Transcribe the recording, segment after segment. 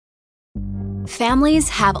Families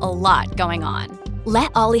have a lot going on. Let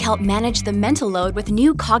Ollie help manage the mental load with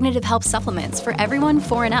new cognitive help supplements for everyone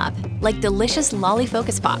 4 and up, like delicious Lolly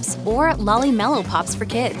Focus Pops or Lolly Mellow Pops for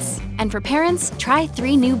kids. And for parents, try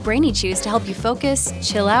 3 new Brainy Chews to help you focus,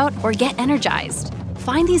 chill out, or get energized.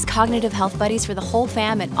 Find these cognitive health buddies for the whole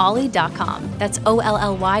fam at ollie.com. That's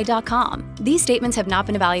OLLY.com. These statements have not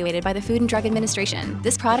been evaluated by the Food and Drug Administration.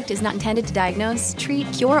 This product is not intended to diagnose, treat,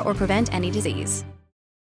 cure, or prevent any disease.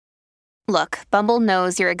 Look, Bumble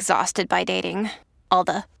knows you're exhausted by dating. All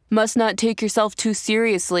the, must not take yourself too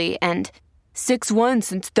seriously, and 6'1"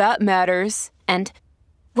 since that matters, and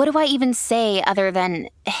what do I even say other than,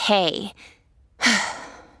 hey?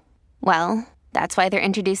 Well, that's why they're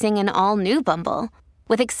introducing an all-new Bumble,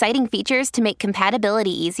 with exciting features to make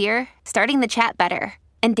compatibility easier, starting the chat better,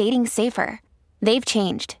 and dating safer. They've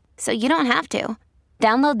changed, so you don't have to.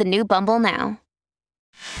 Download the new Bumble now.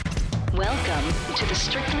 Welcome to the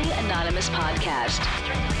Strictly Anonymous Podcast.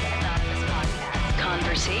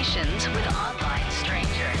 Conversations with online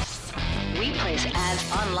strangers. We place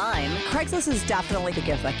ads online. Craigslist is definitely the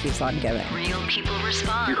gift that keeps on giving. Real people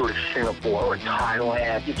respond. You go to Singapore or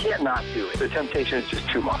Thailand, you can't not do it. The temptation is just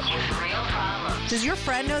too much. Real problems. Does your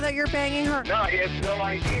friend know that you're banging her? No, he has no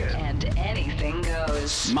idea. And anything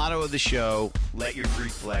goes. Motto of the show, let your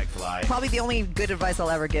Greek flag fly. Probably the only good advice I'll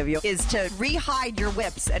ever give you is to re-hide your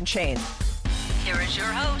whips and chains. Here is your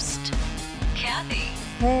host, Kathy.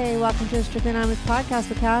 Hey, welcome to the Strictly Anonymous Podcast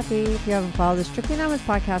with Kathy. If you haven't followed the Strictly Anonymous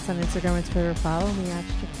Podcast on Instagram and Twitter, follow me at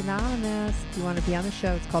Strictly Anonymous. If you want to be on the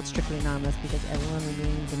show, it's called Strictly Anonymous because everyone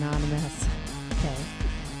remains anonymous. Okay.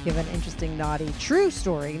 If you have an interesting, naughty, true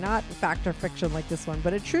story, not fact or fiction like this one,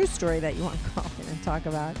 but a true story that you want to call in and talk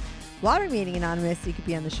about, while remaining anonymous, you could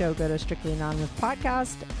be on the show. Go to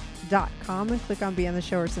strictlyanonymouspodcast.com and click on Be on the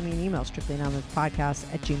Show or send me an email,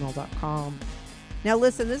 strictlyanonymouspodcast@gmail.com. Now,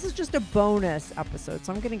 listen, this is just a bonus episode,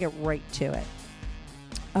 so I'm going to get right to it.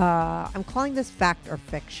 I'm calling this fact or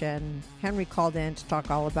fiction. Henry called in to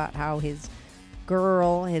talk all about how his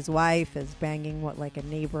girl, his wife, is banging like a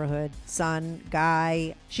neighborhood son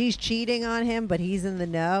guy. She's cheating on him, but he's in the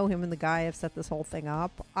know. Him and the guy have set this whole thing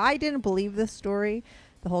up. I didn't believe this story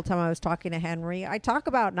the whole time I was talking to Henry. I talk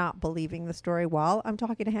about not believing the story while I'm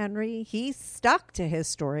talking to Henry. He stuck to his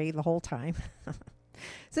story the whole time.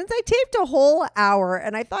 Since I taped a whole hour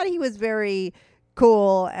and I thought he was very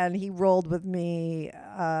cool and he rolled with me,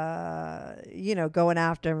 going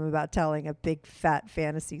after him about telling a big fat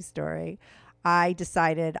fantasy story, I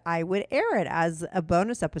decided I would air it as a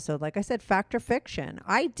bonus episode. Like I said, fact or fiction.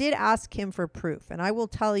 I did ask him for proof, and I will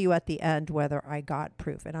tell you at the end whether I got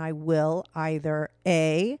proof. And I will either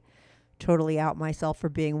A, totally out myself for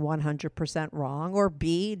being 100% wrong, or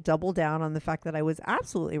B, double down on the fact that I was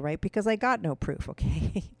absolutely right because I got no proof,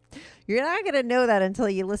 okay? You're not going to know that until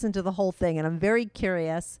you listen to the whole thing, and I'm very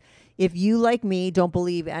curious if you, like me, don't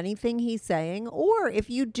believe anything he's saying, or if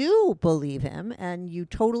you do believe him and you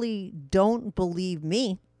totally don't believe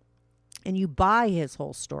me and you buy his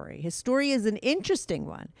whole story. His story is an interesting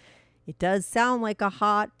one. It does sound like a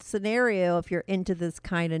hot scenario if you're into this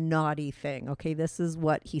kind of naughty thing. Okay, this is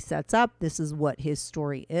what he sets up. This is what his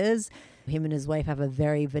story is. Him and his wife have a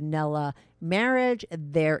very vanilla marriage.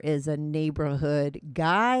 There is a neighborhood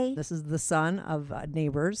guy. This is the son of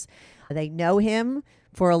neighbors. They know him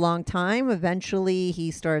for a long time. Eventually, he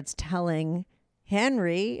starts telling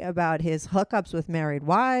Henry about his hookups with married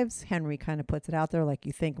wives. Henry kind of puts it out there like,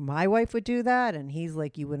 you think my wife would do that? And he's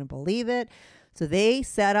like, you wouldn't believe it. So they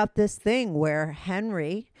set up this thing where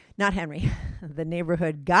the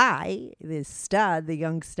neighborhood guy, this stud, the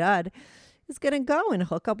young stud, is going to go and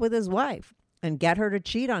hook up with his wife and get her to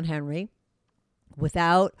cheat on Henry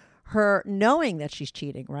without her knowing that she's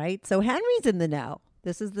cheating, right? So Henry's in the know.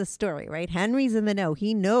 This is the story, right? Henry's in the know.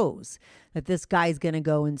 He knows that this guy's going to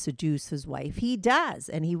go and seduce his wife. He does,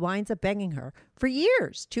 and he winds up banging her for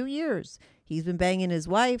years, 2 years. He's been banging his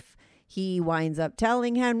wife. He winds up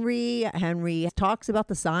telling Henry. Henry talks about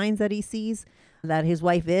the signs that he sees that his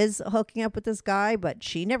wife is hooking up with this guy, but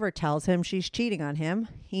she never tells him she's cheating on him.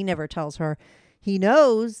 He never tells her. He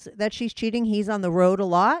knows that she's cheating. He's on the road a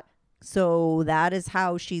lot, so that is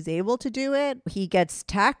how she's able to do it. He gets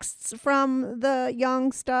texts from the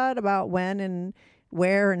young stud about when and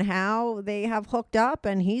where and how they have hooked up,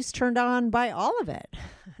 and he's turned on by all of it.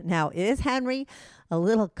 Now, is Henry a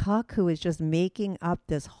little cuck who is just making up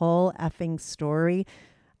this whole effing story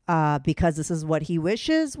because this is what he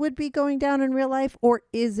wishes would be going down in real life? Or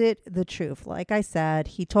is it the truth? Like I said,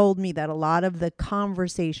 he told me that a lot of the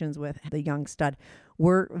conversations with the young stud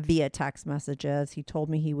were via text messages. He told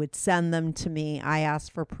me he would send them to me. I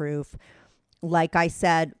asked for proof. Like I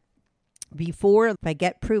said, Before I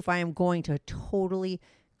get proof, I am going to totally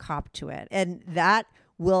cop to it. And that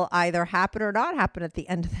will either happen or not happen at the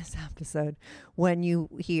end of this episode when you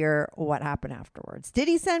hear what happened afterwards. Did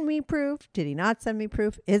he send me proof? Did he not send me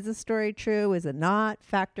proof? Is the story true? Is it not?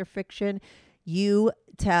 Fact or fiction? You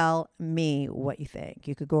tell me what you think.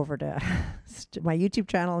 You could go over to my YouTube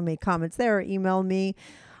channel and make comments there, or email me.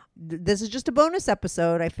 This is just a bonus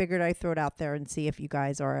episode. I figured I'd throw it out there and see if you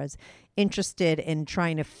guys are as interested in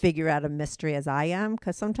trying to figure out a mystery as I am,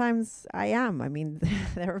 because sometimes I am. I mean,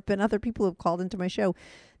 there have been other people who've called into my show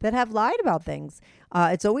that have lied about things.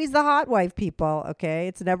 It's always the hot wife people, okay?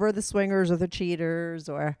 It's never the swingers or the cheaters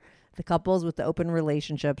or the couples with the open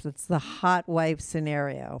relationships. It's the hot wife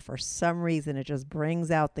scenario. For some reason, it just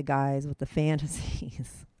brings out the guys with the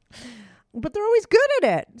fantasies. But they're always good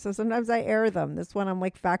at it. So sometimes I air them. This one, I'm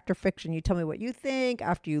like, fact or fiction. You tell me what you think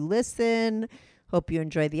after you listen. Hope you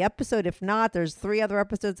enjoy the episode. If not, there's 3 other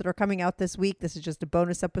episodes that are coming out this week. This is just a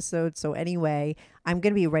bonus episode. So anyway, I'm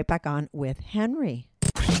going to be right back on with Henry.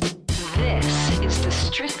 This is the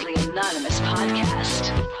Strictly Anonymous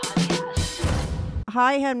podcast.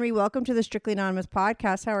 Hi, Henry. Welcome to the Strictly Anonymous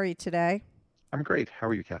podcast. How are you today? I'm great. How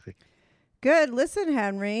are you, Kathy? Good. Listen,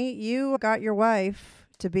 Henry, you got your wife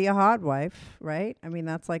to be a hot wife, right? I mean,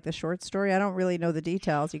 that's like the short story. I don't really know the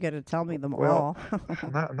details. You got to tell me them all.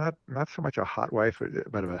 not so much a hot wife,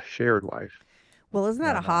 but a shared wife. Well, isn't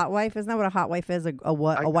that a hot wife? Isn't that what a hot wife is? A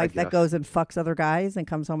wife that goes and fucks other guys and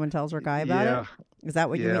comes home and tells her guy about it? Is that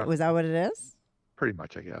what you mean? Was that what it is? Pretty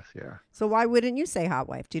much, I guess, yeah. So why wouldn't you say hot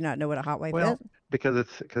wife? Do you not know what a hot wife is? Because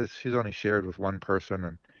she's only shared with one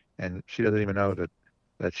person, and she doesn't even know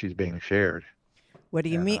that she's being shared. What do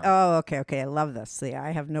you mean? Oh, okay. I love this. See,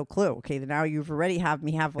 I have no clue. Okay, now you've already have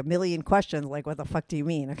me have a million questions. Like, what the fuck do you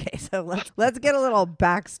mean? Okay, so let's get a little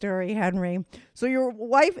backstory, Henry. So your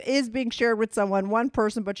wife is being shared with one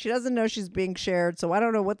person, but she doesn't know she's being shared. So I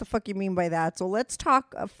don't know what the fuck you mean by that. So let's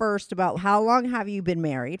talk first about how long have you been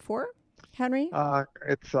married for, Henry?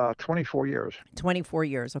 It's 24 years. 24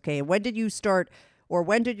 years. Okay. When did you start? Or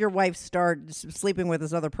when did your wife start sleeping with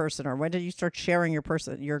this other person? Or when did you start sharing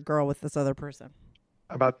your girl with this other person?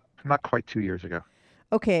 About not quite 2 years ago.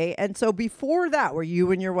 Okay, and so before that, were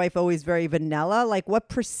you and your wife always very vanilla? Like what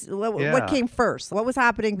came first? What was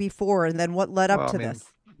happening before, and then what led up to this?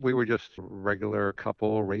 We were just a regular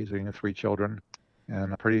couple raising 3 children,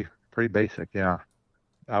 and pretty basic, yeah.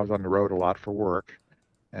 I was on the road a lot for work,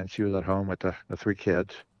 and she was at home with the 3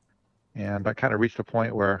 kids. And I kind of reached a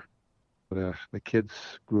point where the kids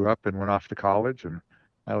grew up and went off to college, and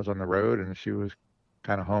I was on the road, and she was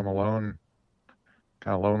kind of home alone,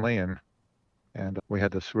 kind of lonely, and we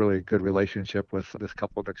had this really good relationship with this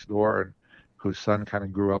couple next door, and whose son kind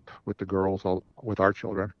of grew up with the girls, with our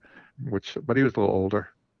children, but he was a little older,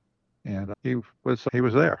 and he was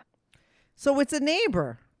there. So it's a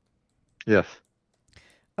neighbor. Yes.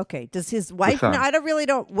 Okay. Does his wife?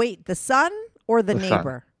 No, wait. The son or the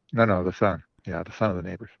neighbor? Son. No, the son. Yeah, the son of the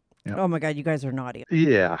neighbors. Yeah. Oh my God, you guys are naughty.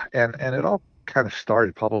 Yeah, and it all kind of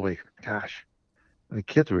started probably. Gosh, the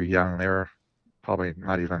kids were young. They were probably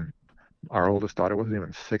not even, our oldest daughter wasn't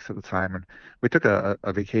even 6 at the time, and we took a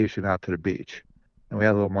vacation out to the beach, and we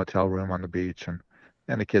had a little motel room on the beach, and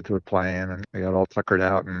the kids were playing, and they got all tuckered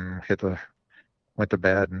out and went to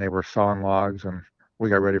bed, and they were sawing logs, and we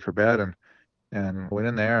got ready for bed, and went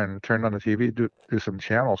in there and turned on the TV, do some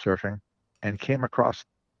channel surfing, and came across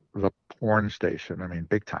the porn station. I mean,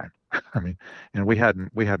 big time. I mean, and we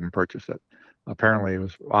hadn't purchased it. Apparently, it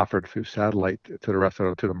was offered through satellite to the rest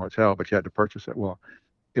of to the motel, but you had to purchase it. Well,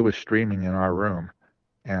 it was streaming in our room,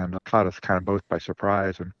 and caught us kind of both by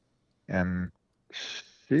surprise. And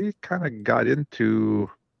she kind of got into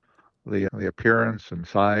the appearance and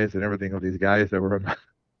size and everything of these guys that were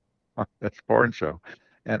on that porn show,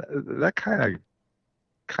 and that kind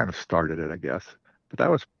of started it, I guess. But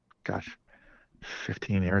that was,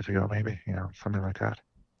 15 years ago, maybe, something like that.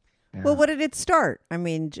 Yeah. Well, what did it start? I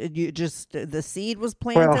mean, you just the seed was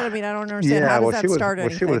planted. I mean, I don't understand how does that start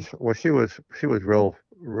anything. She was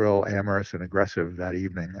real amorous and aggressive that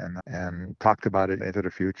evening, and talked about it into the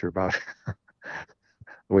future about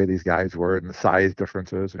the way these guys were and the size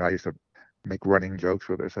differences. And I used to make running jokes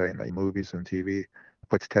with her, saying that movies and TV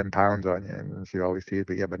puts 10 pounds on you, and she'd always tease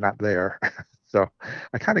me, yeah, but not there. So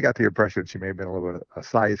I kind of got the impression she may have been a little bit of a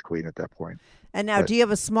size queen at that point. And now, do you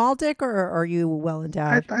have a small dick, or are you well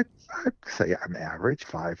endowed? I'd say I'm average,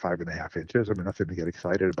 5.5 inches. I mean, nothing to get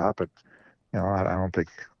excited about, but I don't think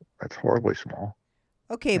that's horribly small.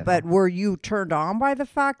 Okay, but were you turned on by the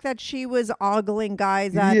fact that she was ogling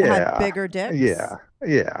guys that had bigger dicks? Yeah.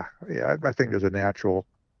 I think there's a natural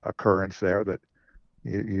occurrence there that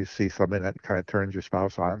you see something that kind of turns your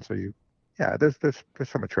spouse on, so you yeah, there's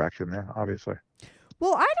some attraction there, obviously.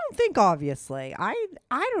 Well, I don't think obviously. I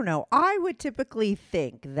don't know. I would typically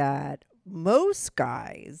think that most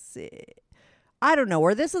guys, I don't know,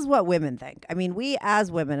 or this is what women think. I mean, we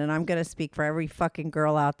as women, and I'm going to speak for every fucking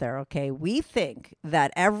girl out there, okay? We think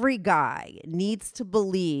that every guy needs to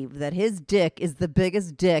believe that his dick is the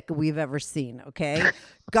biggest dick we've ever seen, okay?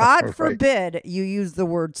 God Right. forbid you use the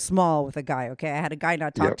word small with a guy, okay? I had a guy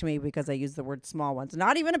not talk Yep. to me because I used the word small once.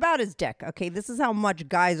 Not even about his dick, okay? This is how much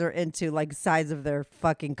guys are into, like, size of their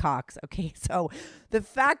fucking cocks, okay? So the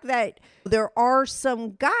fact that there are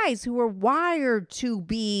some guys who are wired to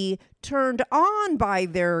be turned on by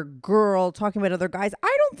their girl talking about other guys,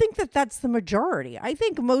 I don't think that that's the majority. I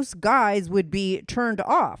think most guys would be turned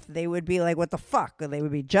off. They would be like, what the fuck? Or they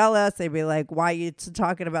would be jealous. They'd be like, why are you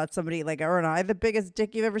talking about somebody like, aren't I the biggest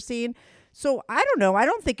dick you've ever seen? So I don't know. I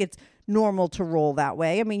don't think it's normal to roll that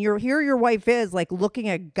way. I mean, your wife is like looking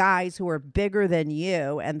at guys who are bigger than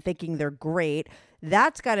you and thinking they're great.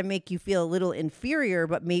 That's got to make you feel a little inferior,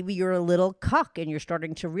 but maybe you're a little cuck and you're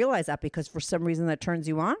starting to realize that because for some reason that turns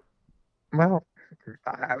you on. Well,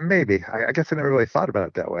 maybe. I guess I never really thought about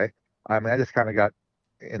it that way. I mean, I just kind of got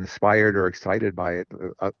inspired or excited by it,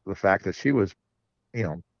 the fact that she was,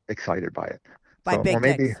 excited by it. By So, big or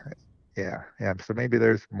maybe, dicks. yeah. So maybe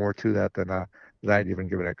there's more to that than I'd even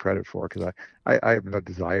given it credit for, because I have no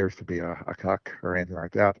desires to be a cuck or anything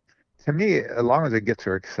like that. To me, as long as it gets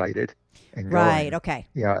her excited and Right. going, Okay.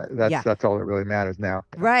 yeah, that's all that really matters now.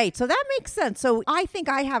 Right. So that makes sense. So I think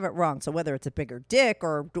I have it wrong. So whether it's a bigger dick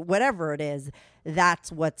or whatever it is,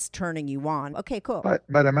 that's what's turning you on. Okay, cool.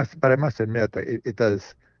 But I must admit that it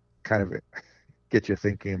does kind of get you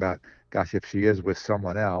thinking about, gosh, if she is with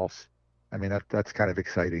someone else, I mean that's kind of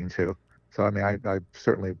exciting too. So I mean, I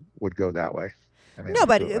certainly would go that way. I mean, No,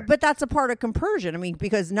 absolutely. but that's a part of compersion. I mean,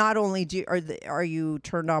 because not only are you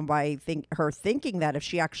turned on by her thinking that if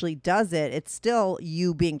she actually does it, it's still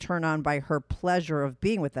you being turned on by her pleasure of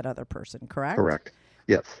being with that other person. Correct. Correct.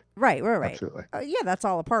 Yes. Right. Absolutely. Yeah, that's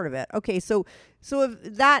all a part of it. Okay, so if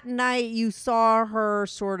that night you saw her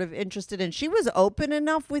sort of interested in, she was open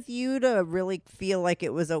enough with you to really feel like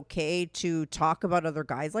it was okay to talk about other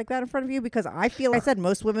guys like that in front of you, because I feel like I said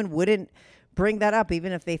most women wouldn't bring that up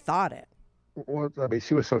even if they thought it. Well, I mean,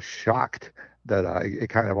 she was so shocked that it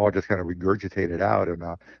kind of all just kind of regurgitated out, and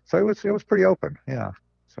so it was pretty open. Yeah.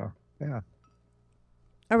 So yeah.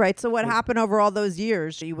 All right. So what happened over all those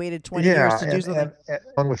years? You waited 20 years to do something.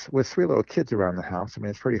 And with three little kids around the house, I mean,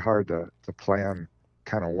 it's pretty hard to plan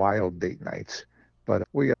kind of wild date nights. But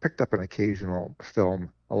we picked up an occasional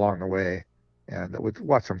film along the way, and we'd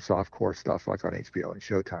watch some softcore stuff like on HBO and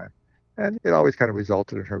Showtime. And it always kind of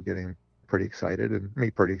resulted in her getting pretty excited and me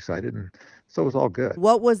pretty excited, and so it was all good.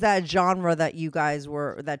 What was that genre that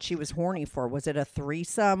that she was horny for? Was it a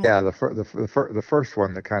threesome? Yeah, the first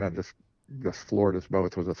one that kind of just floored us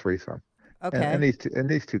both was a threesome. Okay. And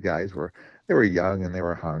these two guys they were young and they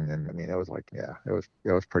were hung, and I mean it was like, yeah, it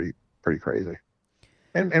was pretty crazy.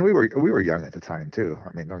 And we were young at the time too.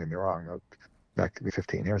 I mean, don't get me wrong, back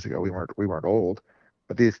 15 years ago we weren't old,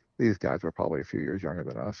 but these guys were probably a few years younger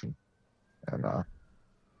than us, and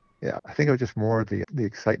yeah, I think it was just more the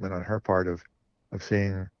excitement on her part of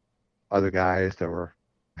seeing other guys that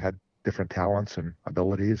had different talents and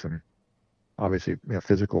abilities, and obviously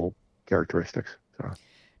physical characteristics. So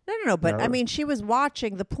No. But No. I mean, she was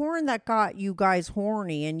watching the porn that got you guys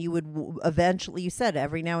horny, and you would eventually, you said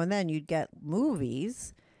every now and then you'd get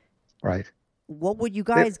movies. right. What would you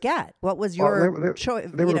guys get? What was your choice?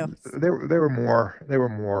 They were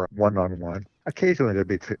more one-on-one. Occasionally there'd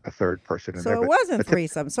be a third person in So there. it wasn't but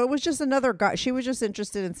threesome. So it was just another guy. She was just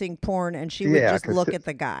interested in seeing porn, and she would Yeah, just 'cause look t- at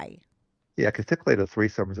the guy. Yeah, because typically the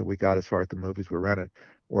threesomes that we got as far as the movies we rented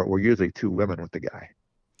were usually two women with the guy.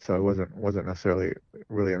 So it wasn't necessarily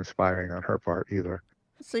really inspiring on her part either.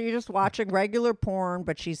 So you're just watching regular porn,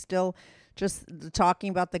 but she's still just talking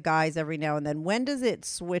about the guys every now and then. When does it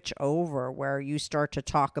switch over where you start to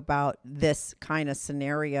talk about this kind of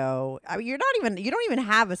scenario? I mean, you don't even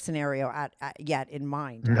have a scenario yet in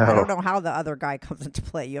mind. No. I don't know how the other guy comes into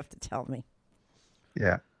play. You have to tell me.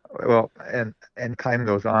 Yeah. Well, and time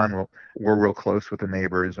goes on. We're real close with the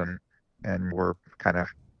neighbors, and we're kind of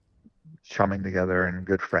chumming together and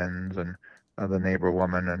good friends, and the neighbor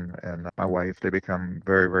woman and my wife, they become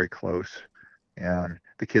very, very close, and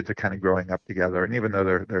the kids are kind of growing up together. And even though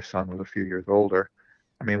their son was a few years older,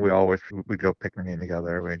 I mean, we'd go picnicking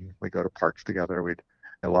together. We go to parks together. We'd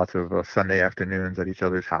have lots of Sunday afternoons at each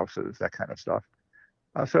other's houses, that kind of stuff.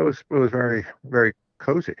 So it was very, very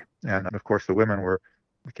cozy. And of course, the women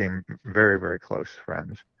became very, very close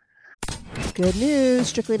friends. Good news.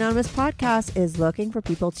 Strictly Anonymous Podcast is looking for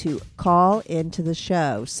people to call into the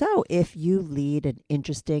show. So if you lead an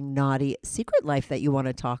interesting, naughty secret life that you want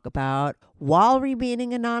to talk about while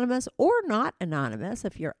remaining anonymous or not anonymous,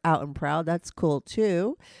 if you're out and proud, that's cool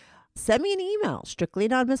too. Send me an email,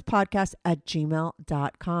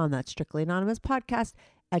 strictlyanonymouspodcast@gmail.com. That's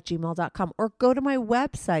strictlyanonymouspodcast@gmail.com. Or go to my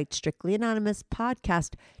website,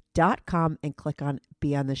 strictlyanonymouspodcast.com, and click on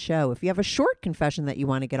Be on the Show. If you have a short confession that you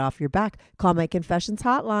want to get off your back, call my confessions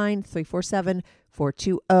hotline,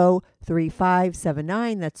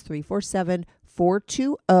 347-420-3579. That's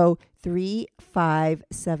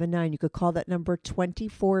 347-420-3579. You could call that number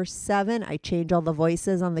 24/7. I change all the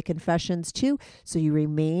voices on the confessions too, so you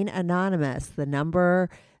remain anonymous. The number,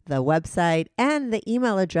 the website, and the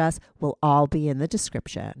email address will all be in the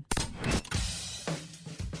description.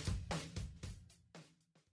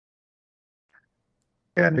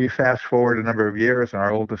 And we fast forward a number of years, and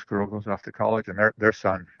our oldest girl goes off to college, and their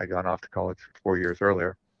son had gone off to college 4 years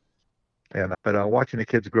earlier. But watching the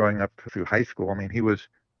kids growing up through high school, I mean, he was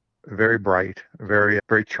very bright, very,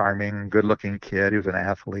 very charming, good-looking kid. He was an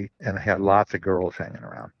athlete and had lots of girls hanging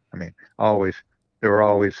around. I mean, there were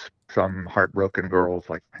always some heartbroken girls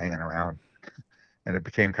like hanging around, and it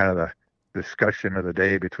became kind of the discussion of the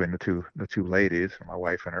day between the two ladies, my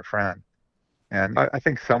wife and her friend. And I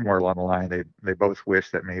think somewhere along the line, they both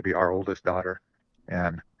wished that maybe our oldest daughter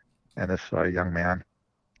and this young man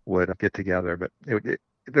would get together, but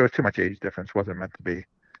there was too much age difference. Wasn't meant to be.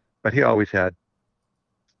 But he always had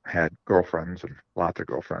girlfriends and lots of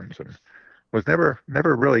girlfriends, and was never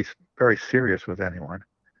really very serious with anyone.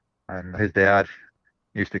 And his dad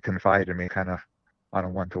used to confide in me kind of on a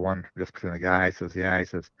one-to-one just between the guys. He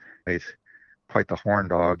says he's quite the horn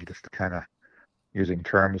dog, just kind of using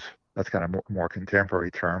terms. That's kind of more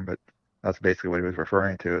contemporary term, but that's basically what he was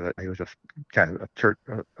referring to, that he was just kind of a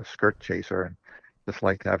skirt chaser and just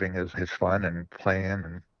liked having his fun and playing,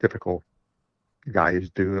 and typical guys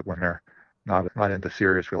do it when they're not into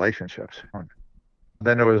serious relationships.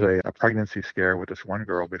 Then there was a pregnancy scare with this one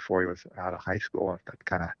girl before he was out of high school that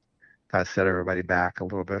kind of set everybody back a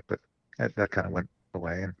little bit, but that kind of went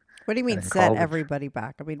away. And what do you mean set everybody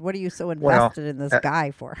back? I mean, what are you so invested in this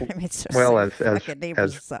guy for? I mean, it's just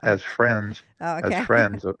as friends, oh, okay. as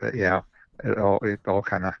friends, yeah. It all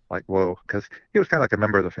kind of like, whoa, because he was kind of like a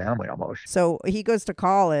member of the family almost. So he goes to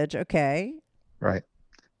college, okay. Right.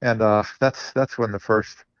 And that's when the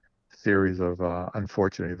first series of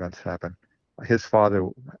unfortunate events happened. His father,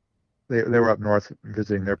 they were up north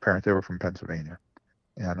visiting their parents. They were from Pennsylvania.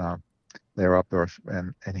 And they were up there,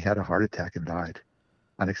 and he had a heart attack and died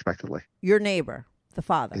unexpectedly. Your neighbor, the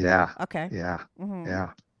father? Yeah. Okay. Yeah. Mm-hmm.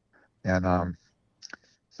 Yeah. And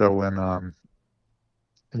so when,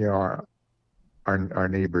 our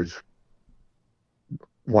neighbor's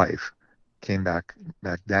wife came back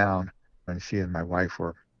down, and she and my wife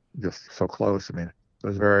were just so close. I mean, it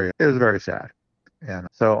was very sad. And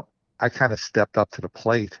so I kind of stepped up to the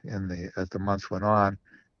plate as the months went on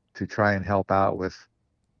to try and help out with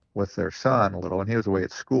their son a little. And he was away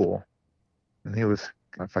at school, and he was,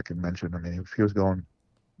 if I can mention, I mean, he was going to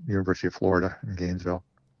the University of Florida in Gainesville.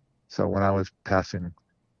 So when I was passing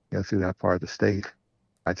through that part of the state,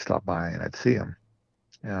 I'd stop by and I'd see him,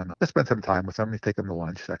 and I spent some time with him. He'd take him to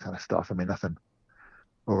lunch, that kind of stuff. I mean, nothing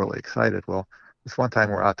overly excited. Well, this one time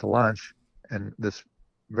we're out to lunch, and this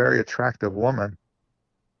very attractive woman,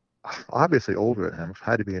 obviously older than him,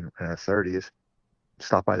 had to be in her 30s,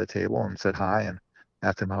 stopped by the table and said hi and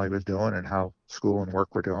asked him how he was doing and how school and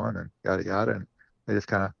work were doing and yada yada. And they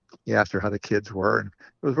just he asked her how the kids were, and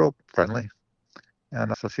it was real friendly.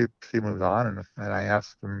 And so she moved on, and I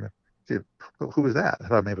asked him, who was that? I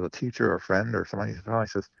thought maybe a teacher or a friend or somebody. He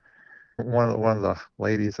says, one of the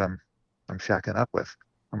ladies I'm shacking up with.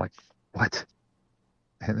 I'm like, what?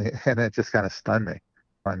 And it just kind of stunned me.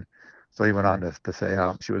 And so he went on to say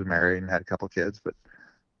how she was married and had a couple kids, but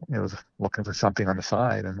was looking for something on the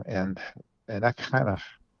side, and that kind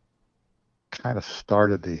of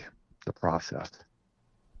started the process.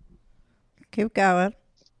 Keep going.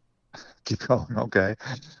 Keep going. Okay.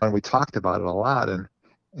 And we talked about it a lot, and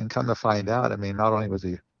come to find out, I mean, not only was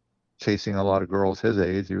he chasing a lot of girls his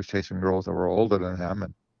age, he was chasing girls that were older than him,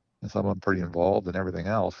 and some of them pretty involved and everything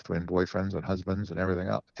else, between boyfriends and husbands and everything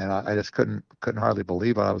else. And I just couldn't hardly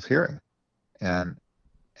believe what I was hearing. And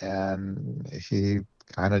he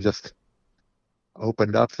kind of just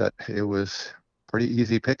opened up that it was pretty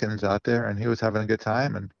easy pickings out there, and he was having a good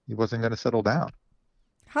time, and he wasn't going to settle down.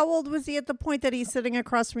 How old was he at the point that he's sitting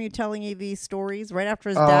across from you telling you these stories, right after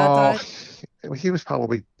his dad died? He was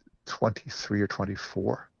probably 23 or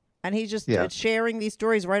 24. And he's just sharing these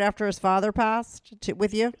stories right after his father passed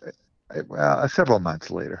with you? Well, several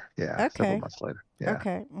months later. Yeah, several Okay. months later. Yeah.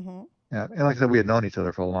 Okay. Mm-hmm. Yeah. And like I said, we had known each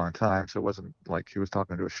other for a long time, so it wasn't like she was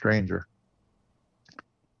talking to a stranger.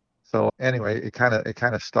 So anyway, it kind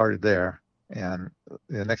of started there. And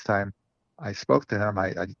the next time I spoke to him,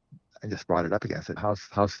 I just brought it up again. I said,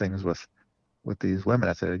 how's things with these women?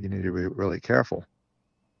 I said, you need to be really careful.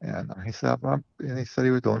 And he said he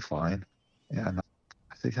was doing fine. And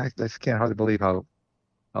I said, I just can't hardly believe how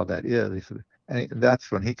that is. He said, that's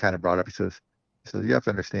when he kind of brought up. He says, you have to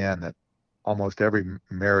understand that almost every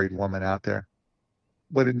married woman out there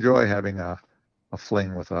would enjoy having a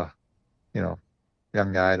fling with a, you know,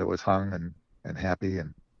 young guy that was hung and happy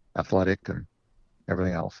and athletic and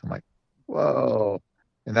everything else. I'm like, whoa.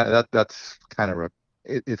 And that's kind of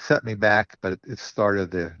it set me back, but it started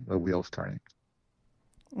the wheels turning.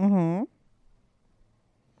 Mm-hmm.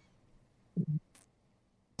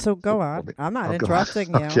 So go on. I'm not I'll go on. interrupting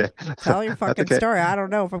you. Okay. Tell your That's fucking okay. story. I don't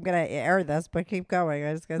know if I'm gonna air this, but keep going.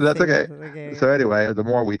 I just gotta That's see okay. this. Okay. So anyway, the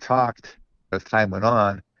more we talked, as time went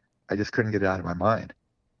on, I just couldn't get it out of my mind.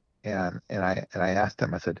 And I asked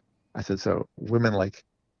him, I said, so women like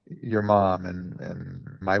your mom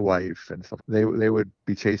and my wife and stuff, they would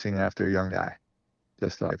be chasing after a young guy,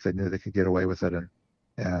 just if they knew they could get away with it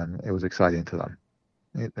and it was exciting to them.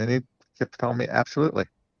 And he kept telling me, absolutely.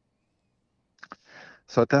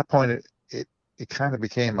 So at that point, it kind of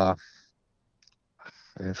became an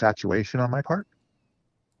infatuation on my part.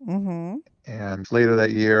 Mm-hmm. And later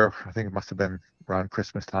that year, I think it must have been around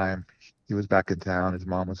Christmas time, he was back in town. His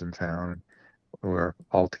mom was in town. And we were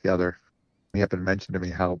all together. He happened to mention to me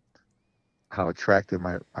how attractive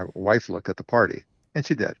my wife looked at the party, and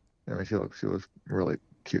she did. I mean, she was really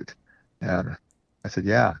cute. And I said,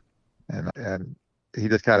 yeah. And he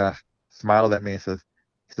just kind of smiled at me and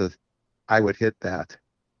he says, I would hit that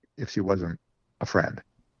if she wasn't a friend.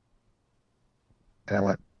 And I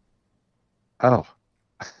went, oh,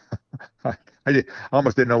 I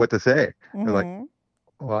almost didn't know what to say. I was like,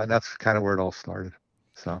 Mm-hmm. well, and that's kind of where it all started.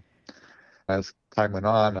 So as time went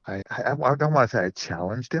on, I don't want to say I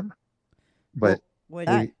challenged him, but What?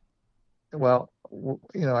 we, well,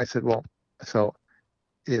 I said, well, so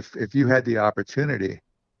if you had the opportunity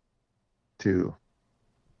to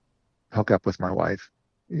hook up with my wife,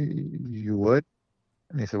 you would?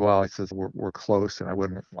 And he said, well, he says we're close, and I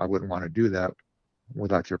wouldn't want to do that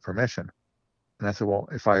without your permission. And I said, well,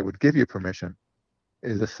 if I would give you permission,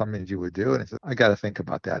 is this something that you would do? And he said, I got to think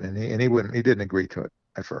about that. And he didn't agree to it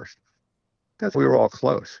at first because we were all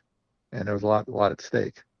close, and there was a lot at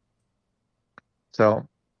stake. So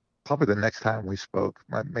probably the next time we spoke,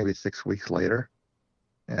 maybe 6 weeks later,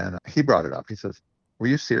 and he brought it up. He says, were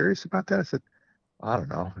you serious about that? I said, I don't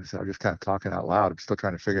know. He said, I'm just kind of talking out loud. I'm still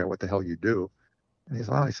trying to figure out what the hell you do. And he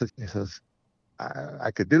said, well, he says,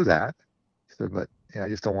 I could do that. He said, but I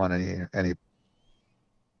just don't want any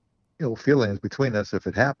ill feelings between us if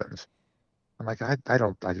it happens. I'm like, I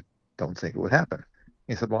don't think it would happen.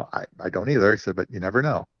 He said, well, I don't either. He said, but you never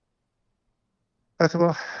know. I said,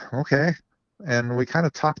 well, okay. And we kind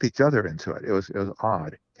of talked each other into it. It was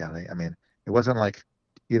odd, Kelly. I mean, it wasn't like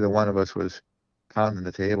either one of us was pounding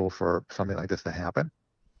the table for something like this to happen,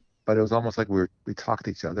 but it was almost like we talked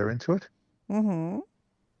each other into it. Mm-hmm.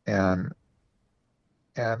 And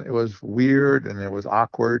it was weird and it was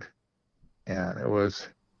awkward and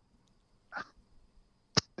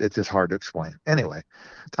it's just hard to explain. Anyway,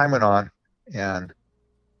 time went on and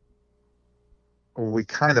we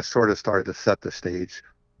kind of sort of started to set the stage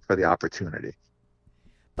for the opportunity.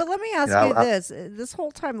 But let me ask you this: this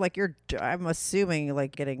whole time, like I'm assuming,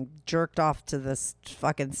 like getting jerked off to this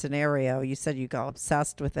fucking scenario. You said you got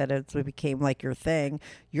obsessed with it; it became like your thing.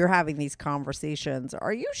 You're having these conversations.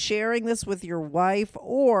 Are you sharing this with your wife,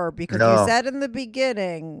 or because No. you said in the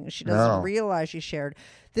beginning she doesn't No. realize you shared?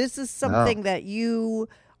 This is something that you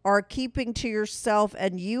are keeping to yourself,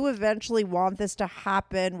 and you eventually want this to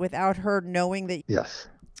happen without her knowing that. Yes.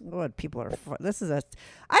 What people are. This is a.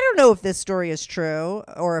 I don't know if this story is true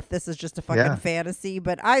or if this is just a fucking fantasy,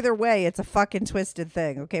 but either way, it's a fucking twisted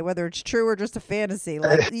thing. Okay, whether it's true or just a fantasy,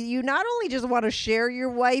 like you not only just want to share your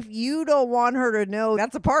wife, you don't want her to know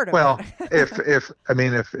that's a part of Well, it.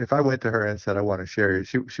 if I went to her and said I want to share you,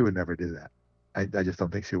 she would never do that. I just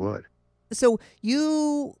don't think she would. So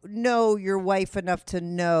you know your wife enough to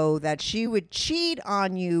know that she would cheat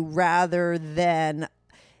on you rather than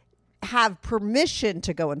have permission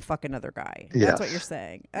to go and fuck another guy. That's Yes. what you're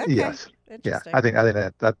saying. Okay. Yes. Yeah. Interesting. I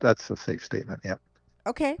think that's a safe statement. Yeah.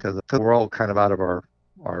 Okay. Because we're all kind of out of our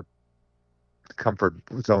comfort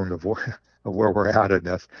zone of where we're at in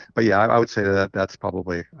this. But yeah, I would say that's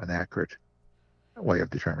probably an accurate way of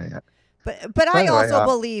determining it. But I anyway, also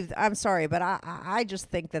believe, I'm sorry, but I just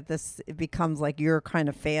think that this becomes like your kind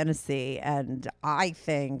of fantasy. And I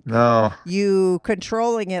think no. you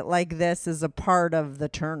controlling it like this is a part of the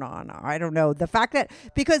turn on. I don't know. The fact that,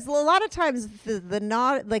 because a lot of times the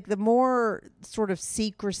not like the more sort of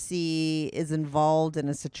secrecy is involved in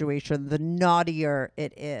a situation, the naughtier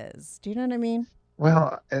it is. Do you know what I mean?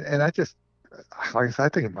 Well, and I just, like I said, I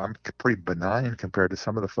think I'm pretty benign compared to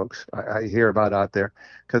some of the folks I hear about out there,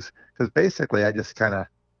 because basically I just kind of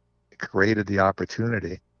created the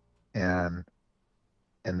opportunity, and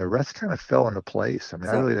the rest kind of fell into place. I mean,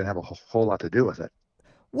 I really didn't have a whole lot to do with it.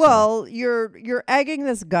 Well, you're egging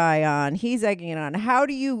this guy on. He's egging it on. How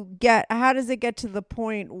does it get to the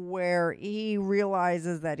point where he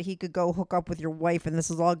realizes that he could go hook up with your wife and this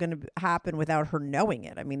is all going to happen without her knowing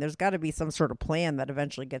it? I mean, there's got to be some sort of plan that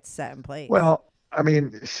eventually gets set in place. Well, I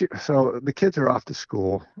mean, so the kids are off to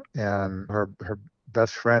school, and her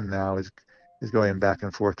best friend now is going back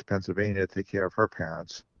and forth to Pennsylvania to take care of her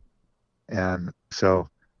parents. And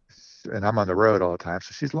I'm on the road all the time,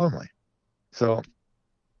 so she's lonely. So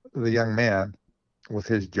the young man, with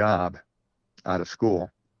his job out of school,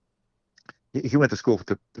 he went to school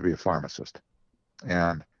to be a pharmacist.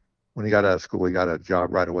 And when he got out of school, he got a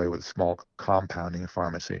job right away with a small compounding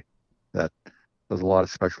pharmacy that does a lot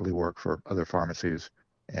of specialty work for other pharmacies,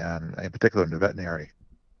 and in particular in the veterinary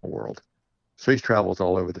world. So he travels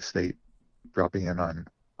all over the state, dropping in on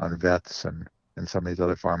vets and some of these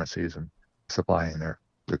other pharmacies and supplying their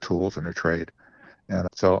tools and their trade. And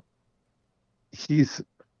so he's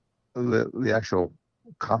the actual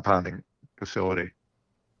compounding facility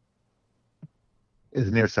is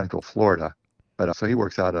near Central Florida, but so he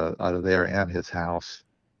works out of there and his house,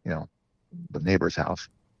 the neighbor's house,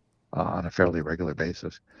 on a fairly regular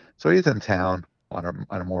basis. So he's in town on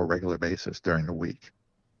a more regular basis during the week.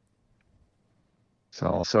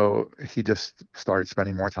 So he just started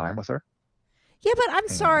spending more time with her. Yeah, but I'm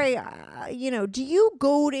sorry, do you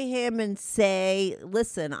go to him and say,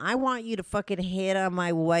 listen, I want you to fucking hit on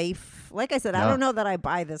my wife? Like I said, I don't know that I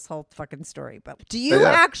buy this whole fucking story, but do you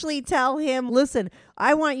actually tell him, listen,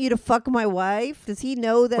 I want you to fuck my wife? Does he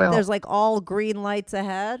know that there's like all green lights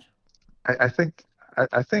ahead? I think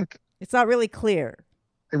it's not really clear.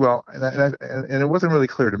 Well, and it wasn't really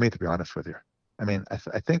clear to me, to be honest with you. I mean,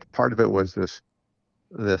 I think part of it was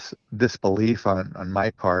this disbelief on my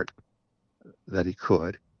part that he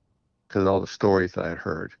could, because of all the stories that I had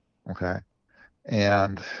heard. Okay.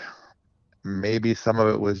 And maybe some of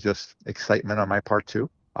it was just excitement on my part too,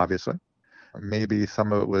 obviously. Maybe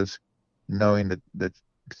some of it was knowing that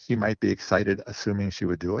she might be excited, assuming she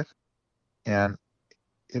would do it. And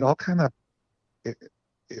it all kind of,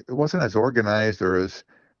 it wasn't as organized or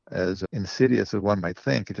as insidious as one might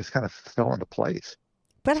think. It just kind of fell into place.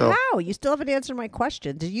 But how? You still haven't answered my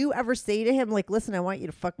question. Did you ever say to him, like, listen, I want you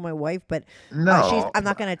to fuck my wife, but no, I'm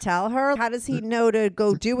not going to tell her? How does he know to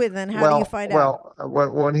go do it? Then how do you find out?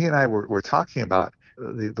 Well, when he and I were talking about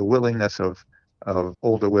the willingness of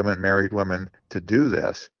older women, married women, to do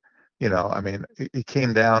this, I mean, it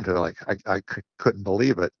came down to like, I couldn't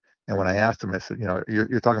believe it. And when I asked him, I said,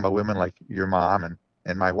 you're talking about women like your mom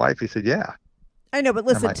and my wife? He said, yeah. I know, but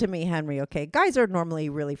listen to me, Henry, okay? Guys are normally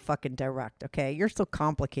really fucking direct, okay? You're so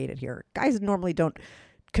complicated here. Guys normally don't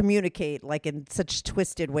communicate like in such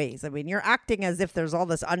twisted ways. I mean, you're acting as if there's all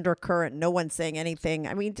this undercurrent, no one's saying anything.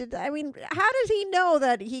 I mean, how does he know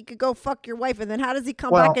that he could go fuck your wife, and then how does he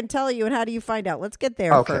come back and tell you, and how do you find out? Let's get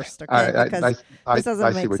there first, okay? Because this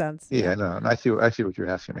doesn't make sense. Yeah, no, and I see what you're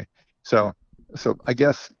asking me. So I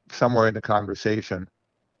guess somewhere in the conversation,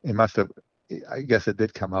 I guess it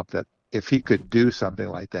did come up that if he could do something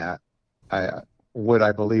like that, would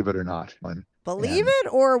I believe it or not? Believe it,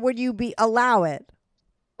 or would you allow it?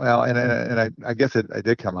 Well, and I guess it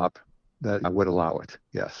did come up that I would allow it.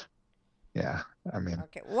 Yes. Yeah. I mean.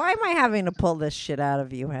 Okay. Why am I having to pull this shit out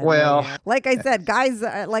of you, Henry? Well, like I said, guys,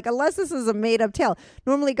 unless this is a made-up tale,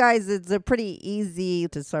 normally, guys, it's pretty easy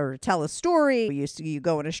to sort of tell a story. You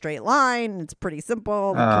go in a straight line. It's pretty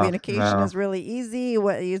simple. The communication is really easy.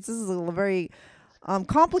 This is a very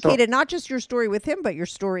complicated, not just your story with him, but your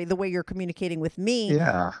story, the way you're communicating with me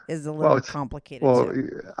is a little complicated. Well,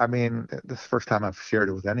 too. I mean, this is the first time I've shared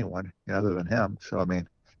it with anyone other than him. So, I mean,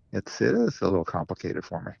 it is a little complicated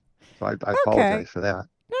for me. So I apologize for that.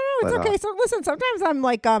 No, it's okay. So listen, sometimes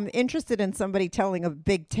I'm interested in somebody telling a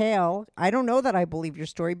big tale. I don't know that I believe your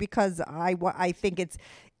story because I think it's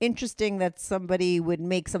interesting that somebody would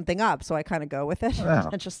make something up. So I kind of go with it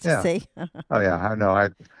just to see. Oh yeah, I know.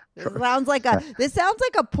 This sounds like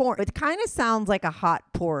a porn. It kind of sounds like a hot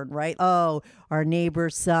porn, right? Oh, our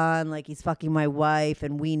neighbor's son, like he's fucking my wife,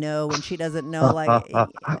 and we know, and she doesn't know. Like,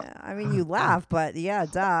 I mean, you laugh, but yeah,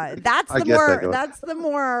 duh. That's the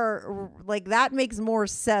more like that makes more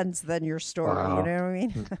sense than your story. Wow. You know what I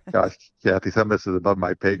mean? Gosh, Kathy, some of this is above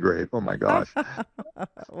my pay grade. Oh my gosh.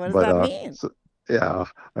 What does that mean? Yeah,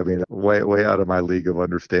 I mean, way out of my league of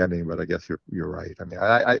understanding. But I guess you're right. I mean,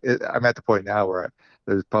 I'm at the point now where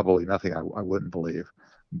there's probably nothing I wouldn't believe.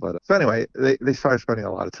 But so anyway, they started spending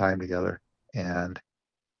a lot of time together, and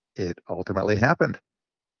it ultimately happened.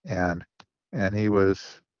 And he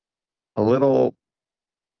was a little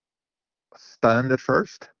stunned at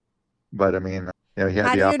first, but I mean, he had how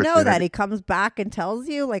the do you opportunity. know that he comes back and tells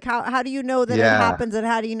you? Like, how do you know that it happens, and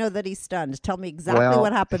how do you know that he's stunned? Tell me exactly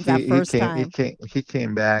what happens that first time. He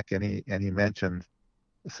came back and he mentioned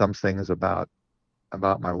some things about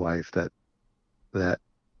my wife that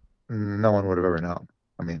no one would have ever known.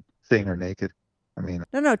 I mean, seeing her naked. I mean,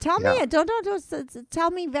 no. Tell me, don't.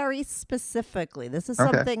 Tell me very specifically. This is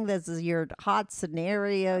something that's your hot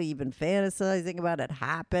scenario. You've been fantasizing about. It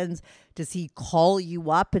happens. Does he call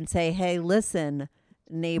you up and say, "Hey, listen,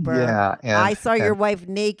 neighbor, I saw your wife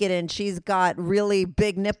naked and she's got really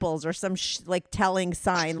big nipples," or some like telling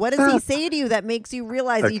sign? What does he say to you that makes you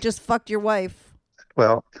realize he just fucked your wife?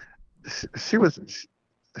 Well,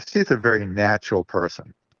 she's a very natural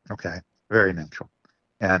person. Okay, very natural.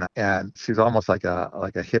 And she's almost like a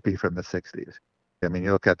hippie from the 60s. I mean,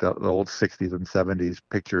 you look at the old 60s and 70s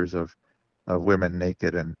pictures of women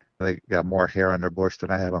naked, and they got more hair on their bush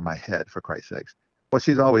than I have on my head, for Christ's sakes. Well,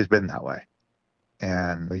 she's always been that way.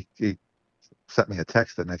 And he sent me a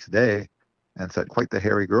text the next day and said, "Quite the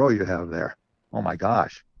hairy girl you have there. Oh my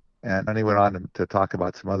gosh." And then he went on to talk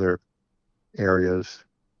about some other areas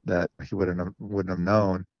that he wouldn't have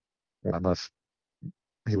known unless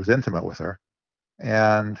he was intimate with her.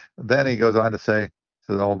 And then he goes on to say,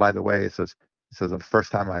 "Oh, by the way," he says the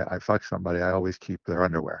first time I fuck somebody, I always keep their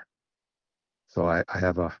underwear. So I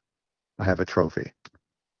have a trophy."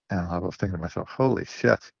 And I was thinking to myself, holy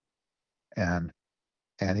shit. And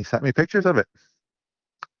he sent me pictures of it.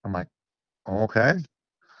 I'm like, okay,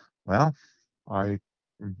 well, I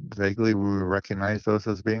vaguely recognize those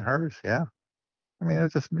as being hers. Yeah. I mean,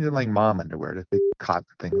 it's just like mom underwear, the big cotton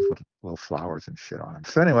things with little flowers and shit on them.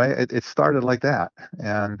 So anyway, it started like that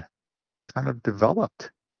and kind of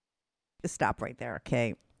developed. Stop right there,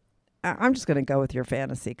 okay? I'm just going to go with your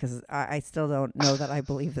fantasy because I still don't know that I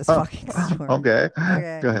believe this fucking story. Okay.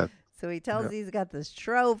 Go ahead. So he tells you he's got this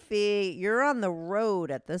trophy. You're on the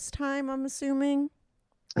road at this time, I'm assuming?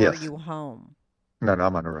 Or Yes. are you home? No,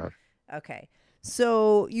 I'm on the road. Okay.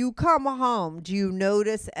 So you come home. Do you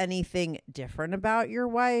notice anything different about your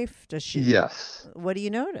wife? Does she? Yes. What do you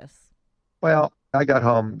notice? Well, I got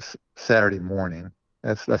home Saturday morning.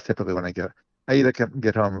 That's typically when I either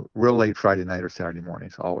get home real late Friday night or Saturday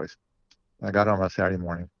mornings, always. I got home on Saturday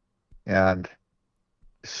morning, and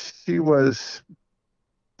she was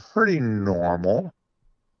pretty normal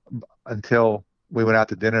until we went out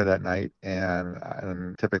to dinner that night.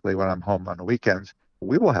 And typically when I'm home on the weekends,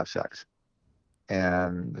 we will have sex.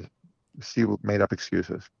 And she made up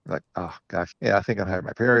excuses like, "Oh gosh, yeah, I think I'm having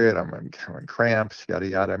my period. I'm having cramps, yada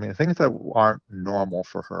yada." I mean, things that aren't normal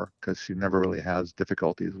for her because she never really has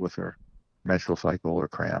difficulties with her menstrual cycle or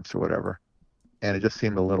cramps or whatever. And it just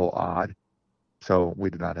seemed a little odd. So we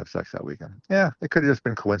did not have sex that weekend. Yeah, it could have just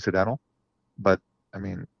been coincidental, but I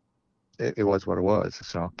mean, it was what it was.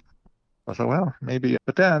 So I thought, well, maybe.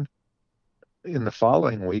 But then in the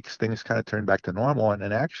following weeks, things kind of turned back to normal,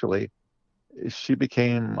 and actually, she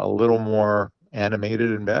became a little more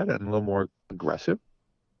animated in bed and a little more aggressive,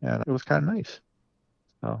 and it was kind of nice.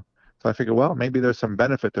 So I figured, well, maybe there's some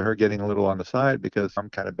benefit to her getting a little on the side because I'm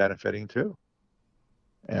kind of benefiting too.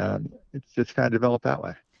 And it's just kind of developed that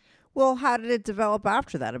way. Well, how did it develop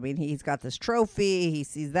after that? I mean, he's got this trophy. He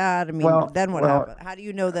sees that. I mean, then what happened? How do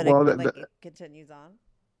you know that it continues on?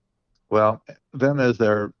 Well, then as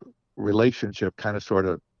their relationship kind of sort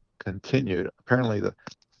of continued, apparently the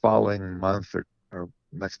following month or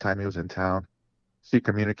next time he was in town, she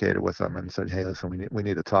communicated with him and said, "Hey, listen, we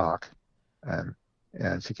need to talk."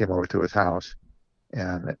 And she came over to his house,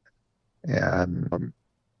 and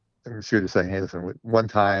she was just saying, "Hey, listen, one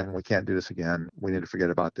time we can't do this again. We need to forget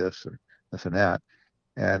about this and this and that."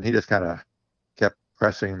 And he just kind of kept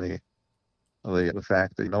pressing the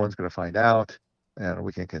fact that no one's going to find out, and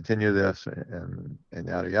we can continue this and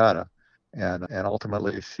yada yada. And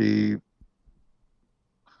ultimately she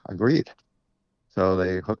agreed. So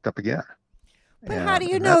they hooked up again. But how do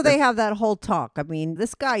you know they have that whole talk? I mean,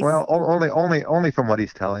 this guy. Well, only from what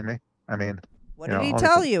he's telling me. I mean, What did he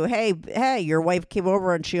tell you? Hey, your wife came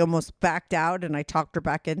over and she almost backed out and I talked her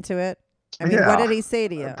back into it. I mean, what did he say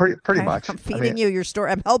to you? Pretty much. I'm feeding you your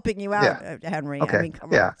story. I'm helping you out, Henry. Okay. I mean,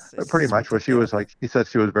 come on. Pretty much. Well, she was like, he said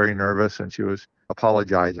she was very nervous and she was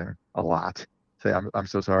apologizing a lot. Say, I'm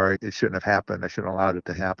so sorry. It shouldn't have happened. I shouldn't have allowed it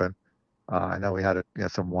to happen. I know we had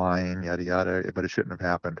some wine, yada, yada, but it shouldn't have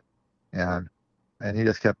happened. And he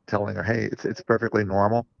just kept telling her, hey, it's perfectly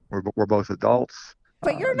normal. We're both adults.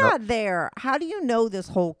 But you're not there. How do you know this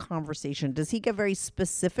whole conversation? Does he get very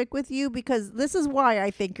specific with you? Because this is why I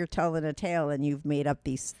think you're telling a tale and you've made up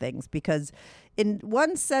these things. Because in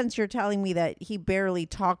one sense, you're telling me that he barely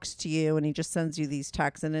talks to you and he just sends you these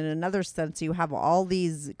texts. And in another sense, you have all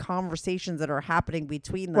these conversations that are happening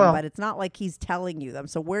between them, but it's not like he's telling you them.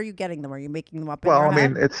 So where are you getting them? Are you making them up in your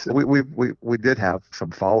head? We did have some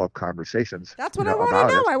follow-up conversations. That's what I want to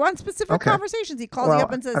know. I want specific conversations. He calls you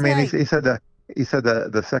up and says, hey. He said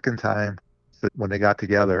the second time that when they got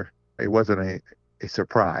together, it wasn't a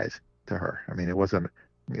surprise to her. I mean, it wasn't.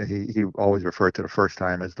 He always referred to the first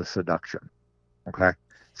time as the seduction. Okay,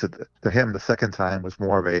 so to him, the second time was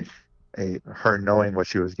more of a her knowing what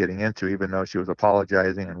she was getting into, even though she was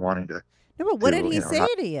apologizing and wanting to. No, but what did he say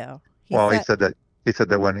to you? He said that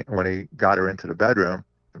when he got her into the bedroom,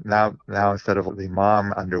 now instead of the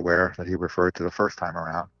mom underwear that he referred to the first time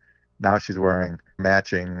around. Now she's wearing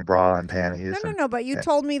matching bra and panties. No. But you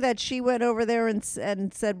told me that she went over there and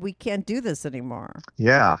said, we can't do this anymore.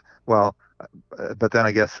 Yeah. Well, but then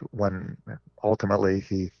I guess when ultimately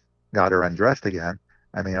he got her undressed again,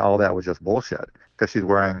 I mean, all that was just bullshit because she's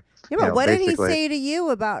wearing. Yeah, but what did he say to you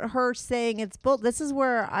about her saying it's bull? This is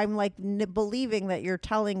where I'm like believing that you're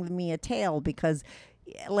telling me a tale because.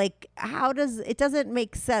 Like, how does it doesn't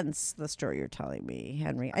make sense, the story you're telling me,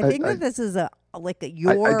 Henry? I think that this is your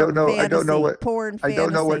fantasy, porn fantasy.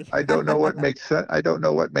 I don't know what makes sense. I don't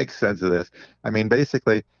know what makes sense of this. I mean,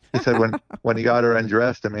 basically, he said when he got her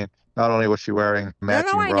undressed, I mean, not only was she wearing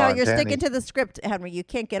matching bra and I know. You're panties, sticking to the script, Henry. You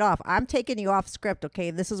can't get off. I'm taking you off script,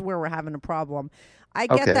 okay? This is where we're having a problem. I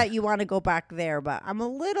get that you want to go back there, but I'm a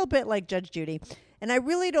little bit like Judge Judy. And I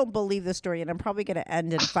really don't believe this story, and I'm probably going to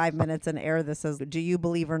end in 5 minutes and air this as do you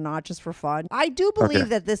believe or not, just for fun. I do believe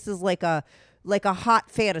that this is like a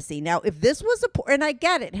hot fantasy. Now, if this was and I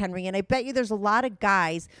get it, Henry, and I bet you there's a lot of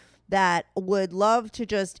guys that would love to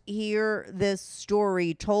just hear this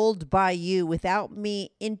story told by you without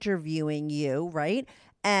me interviewing you, right?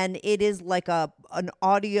 And it is like an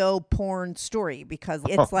audio porn story because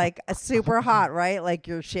it's like a super hot, right? Like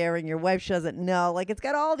you're sharing, your wife doesn't know. Like it's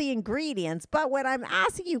got all the ingredients. But when I'm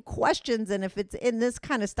asking you questions and if it's in this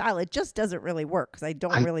kind of style, it just doesn't really work because I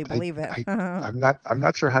don't really believe it. I'm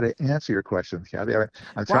not sure how to answer your questions, Kathy.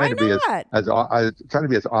 I'm trying to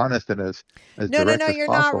be as honest and as direct as you're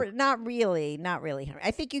possible. not really, Henry.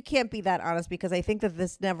 I think you can't be that honest because I think that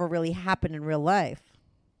this never really happened in real life.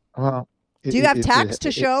 Well. Do you have text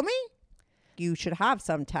to show me? You should have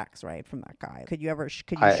some text, right, from that guy. Could you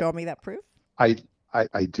show me that proof? I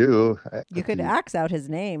do. You could X out his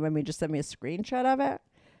name. I mean, just send me a screenshot of it.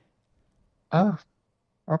 Oh,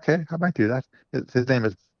 okay. I might do that. His name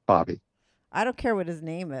is Bobby. I don't care what his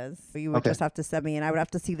name is. You would just have to send me, and I would have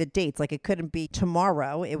to see the dates. Like, it couldn't be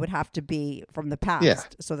tomorrow. It would have to be from the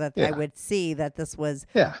past so that I would see that this was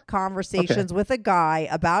conversations with a guy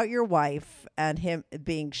about your wife and him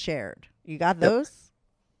being shared. You got those?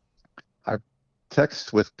 I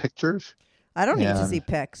text with pictures. I don't need to see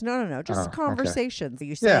pics. No. Just conversations. Okay.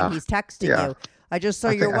 You're saying he's texting you. I just saw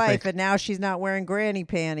your wife, and now she's not wearing granny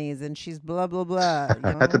panties, and she's blah, blah, blah. You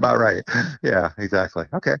know? That's about right. Yeah, exactly.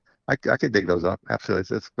 Okay. I could dig those up.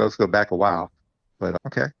 Absolutely. Those go back a while. But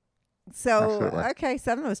okay. So,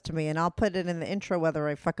 send those to me, and I'll put it in the intro whether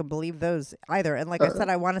I fucking believe those either. And like I said,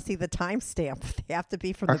 I want to see the timestamp. They have to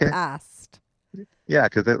be from the past. Yeah,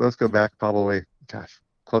 because those go back probably,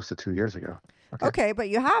 close to 2 years ago. Okay, but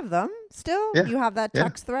you have them still? Yeah. You have that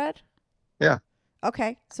text thread? Yeah.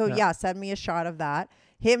 Okay, so send me a shot of that.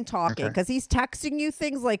 Him talking, because he's texting you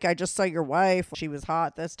things like, I just saw your wife. She was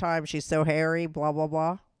hot this time. She's so hairy, blah, blah,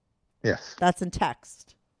 blah. Yes. That's in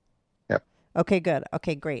text. Yep. Okay, good.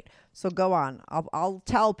 Okay, great. So go on. I'll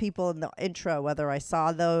tell people in the intro whether I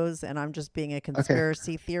saw those and I'm just being a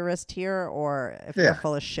conspiracy theorist here or if they're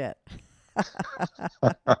full of shit.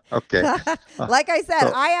 Okay. Like I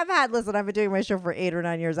said, I've been doing my show for 8 or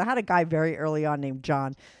 9 years. I had a guy very early on named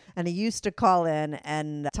John, And he used to call in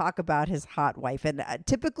and talk about his hot wife. And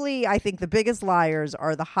typically, I think the biggest liars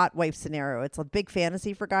are the hot wife scenario. It's a big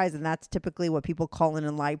fantasy for guys, and that's typically what people call in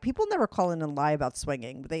and lie. People never call in and lie about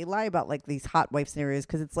swinging, but they lie about like these hot wife scenarios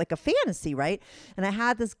because it's like a fantasy, right? And I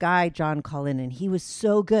had this guy, John, call in, and he was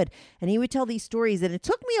so good. And he would tell these stories, and it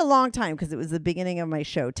took me a long time because it was the beginning of my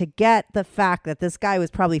show to get the fact that this guy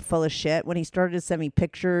was probably full of shit. When he started to send me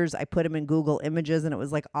pictures, I put him in Google Images, and it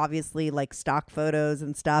was like obviously like stock photos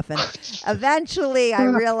and stuff. And eventually I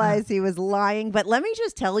realized he was lying. But let me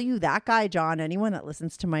just tell you, that guy, John, anyone that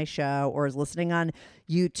listens to my show or is listening on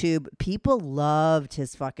YouTube, people loved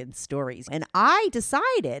his fucking stories. And I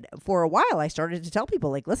decided for a while, I started to tell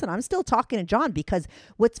people, like, listen, I'm still talking to John, because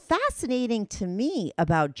what's fascinating to me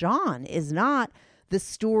about John is not the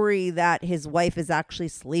story that his wife is actually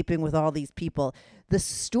sleeping with all these people. The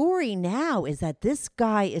story now is that this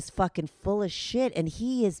guy is fucking full of shit, and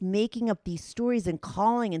he is making up these stories and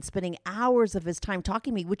calling and spending hours of his time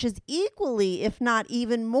talking to me, which is equally, if not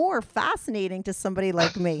even more fascinating to somebody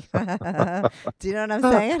like me. Do you know what I'm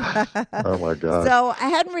saying? Oh my God. So,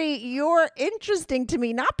 Henry, you're interesting to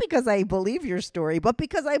me, not because I believe your story, but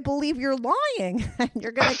because I believe you're lying and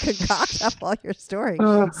you're going to concoct up all your story.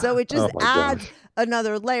 So it just adds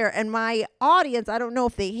another layer. And my audience, I don't know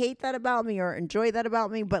if they hate that about me or enjoy that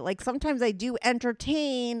about me, but like sometimes I do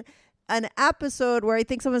entertain an episode where I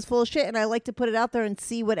think someone's full of shit, and I like to put it out there and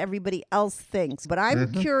see what everybody else thinks. But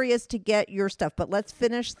I'm curious to get your stuff. But let's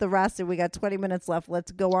finish the rest, and we got 20 minutes left.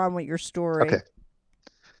 Let's go on with your story. Okay.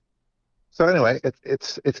 So anyway,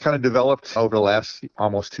 it's kind of developed over the last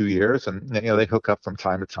almost 2 years, and they hook up from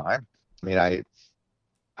time to time. I mean,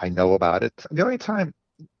 I know about it. The only time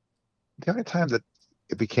that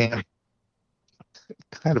it became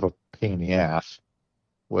kind of a pain in the ass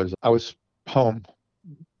was I was home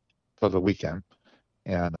for the weekend,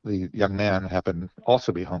 and the young man happened to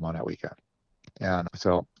also be home on that weekend. And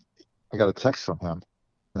so I got a text from him,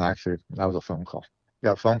 and actually that was a phone call. I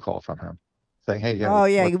got a phone call from him saying,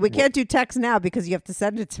 "Hey, we can't do text now because you have to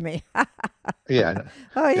send it to me." Yeah.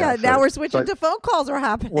 Oh yeah, now we're switching to phone calls are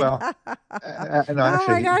happening. Well, no,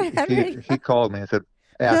 actually, my God, he called me and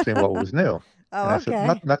asked me what was new. Oh, and I okay.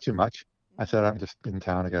 said, not too much. I said, I'm just in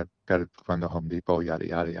town. I got to run to Home Depot, yada,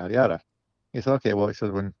 yada, yada, yada. He said, okay, well, he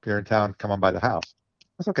said, when you're in town, come on by the house.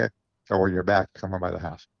 That's okay. Or when you're back, come on by the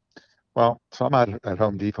house. Well, so I'm out at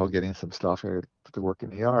Home Depot getting some stuff here to work in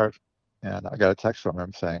the yard. And I got a text from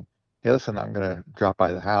him saying, hey, listen, I'm going to drop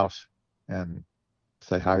by the house and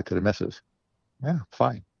say hi to the missus. Yeah,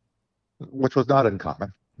 fine. Which was not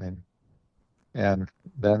uncommon. I mean, and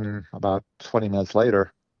then about 20 minutes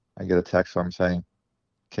later, I get a text from him saying,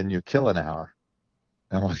 can you kill an hour?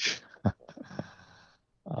 And I'm like,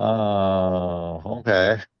 oh,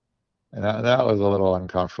 okay. And that was a little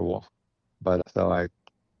uncomfortable. But so I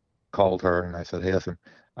called her and I said, hey, listen,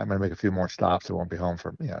 I'm going to make a few more stops. I won't be home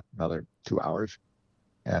for another 2 hours.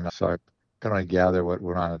 And so I kind of gather what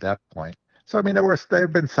went on at that point. So, I mean, there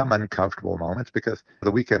have been some uncomfortable moments because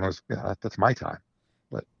the weekend was, that's my time.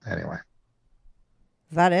 But anyway.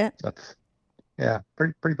 Is that it? That's,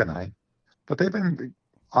 pretty benign. But they've been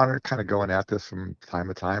on it, kind of going at this from time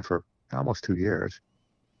to time for almost 2 years.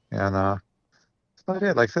 And that's about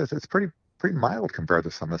it. Like I said, it's pretty mild compared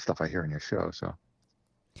to some of the stuff I hear in your show. So.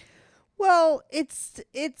 Well, it's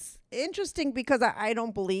interesting because I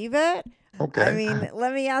don't believe it. Okay. I mean,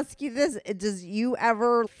 let me ask you this. Does you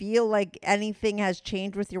ever feel like anything has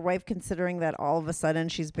changed with your wife, considering that all of a sudden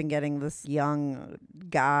she's been getting this young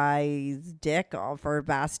guy's dick for the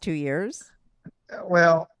past 2 years?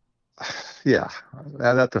 Well, yeah,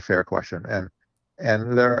 that's a fair question.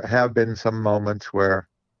 And there have been some moments where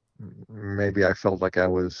maybe I felt like I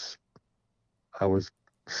was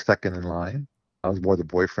second in line. I was more the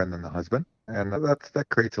boyfriend than the husband. And that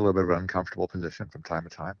creates a little bit of an uncomfortable position from time to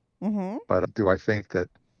time. Mm-hmm. But do I think that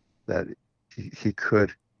he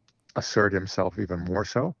could assert himself even more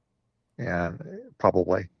so? And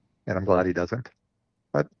probably. And I'm glad he doesn't.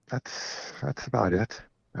 But that's about it.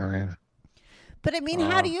 I mean, But I mean,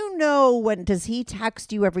 how do you know when does he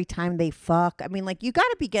text you every time they fuck? I mean, like, you got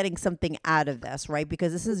to be getting something out of this, right?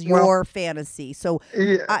 Because this is your fantasy. So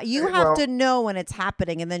you have to know when it's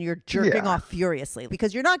happening, and then you're jerking off furiously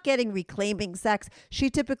because you're not getting reclaiming sex. She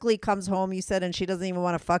typically comes home, you said, and she doesn't even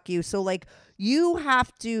want to fuck you. So, like, you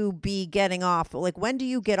have to be getting off. Like, when do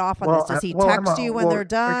you get off on this? Does he text you when they're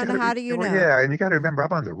done? How do you know? Yeah, and you got to remember,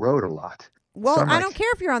 I'm on the road a lot. Well, so I don't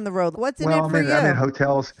care if you're on the road. What's in it for you? I'm in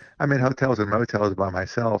hotels and motels by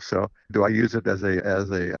myself. So do I use it as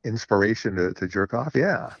a inspiration to jerk off?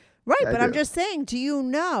 Yeah. Right, Yeah, I but I'm do. just saying, do you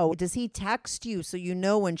know? Does he text you so you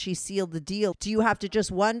know when she sealed the deal? Do you have to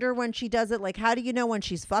just wonder when she does it? Like, how do you know when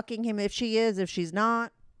she's fucking him, if she is, if she's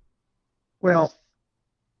not? Well,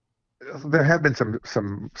 there have been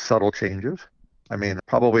some subtle changes. I mean,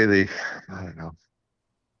 probably I don't know,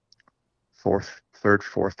 fourth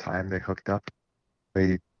time they hooked up.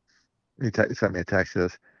 He sent me a text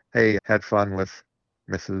that says, "Hey, had fun with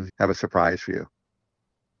Mrs. Have a surprise for you,"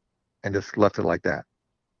 and just left it like that.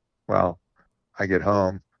 Well, I get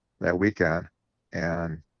home that weekend,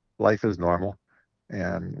 and life is normal,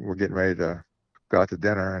 and we're getting ready to go out to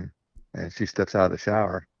dinner, and she steps out of the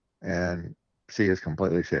shower, and she is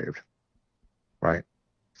completely shaved. Right?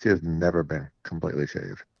 She has never been completely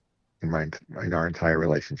shaved in our entire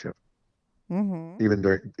relationship, Mm-hmm.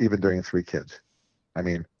 even during 3 kids. I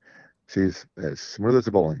mean, she's as smooth as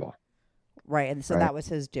a bowling ball. Right, and so Right? that was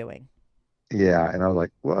his doing. Yeah, and I was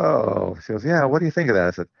like, whoa. She goes, yeah. What do you think of that?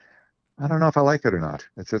 I said, I don't know if I like it or not.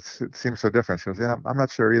 It seems so different. She goes, yeah, I'm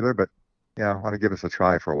not sure either, but yeah, I want to give this a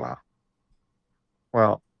try for a while.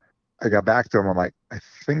 Well, I got back to him. I'm like, I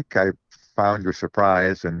think I found your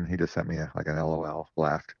surprise, and he just sent me like an LOL,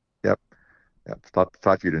 laughed. Yep, yep.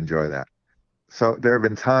 Thought you'd enjoy that. So there have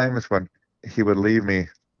been times when he would leave me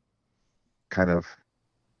kind of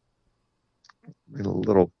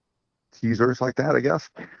little teasers like that, I guess.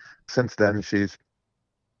 Since then, she's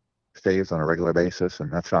stays on a regular basis,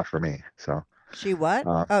 and that's not for me. So, She what?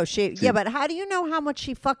 uh, Oh, she. she, Yeah, but how do you know how much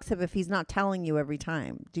she fucks him if he's not telling you every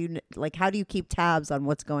time? Do you like? How do you keep tabs on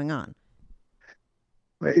what's going on?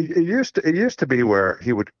 it used to be where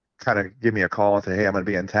he would kind of give me a call and say, "Hey, I'm going to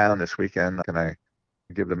be in town this weekend. Can I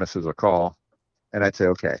give the missus a call?" And I'd say,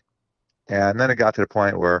 "Okay." And then it got to the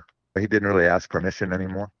point where he didn't really ask permission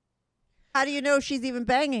anymore. How do you know she's even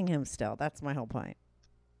banging him still? That's my whole point.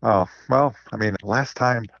 Oh, well, I mean, last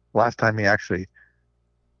time he actually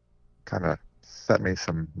kind of sent me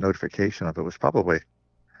some notification of it was probably,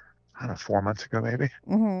 I don't know, 4 months ago, maybe.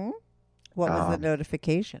 Mm-hmm. What was the Um,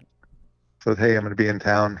 notification? said, hey, I'm going to be in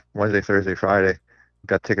town Wednesday, Thursday, Friday.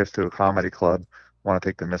 Got tickets to a comedy club. Want to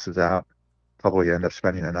take the missus out. Probably end up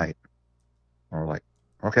spending the night. And we're like,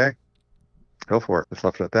 okay, go for it. Just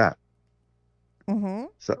left it at that. Mm-hmm.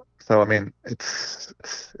 So I mean, it's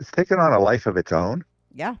taken on a life of its own.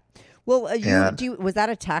 Yeah. Well, And was that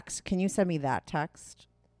a text? Can you send me that text?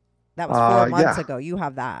 That was 4 months yeah, ago. You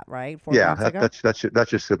have that, right? Four yeah, months ago? that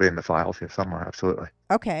should still be in the files here somewhere. Absolutely.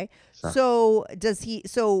 Okay. So So does he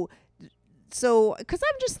because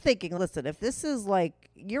I'm just thinking, listen, if this is like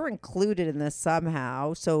you're included in this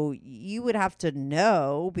somehow, so you would have to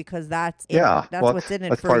know because yeah, that's well, what's in it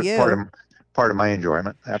that's for part of you. part of my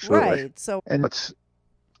enjoyment. Absolutely. Right. So And it's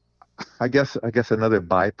I guess another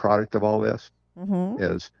byproduct of all this mhm.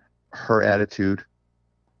 is her attitude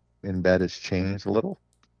in bed has changed a little.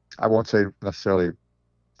 I won't say necessarily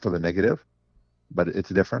for the negative, but it's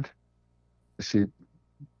different. She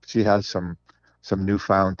she has some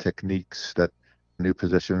newfound techniques, that new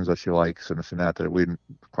positions that she likes, and this and that we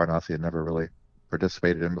quite honestly had never really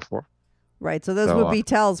participated in before. Right. So those So would be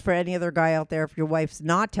tells for any other guy out there if your wife's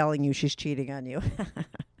not telling you she's cheating on you.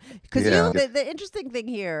 Because yeah, the interesting thing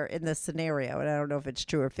here in this scenario, and I don't know if it's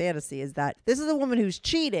true or fantasy, is that this is a woman who's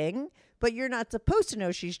cheating, but you're not supposed to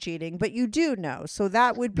know she's cheating, but you do know. So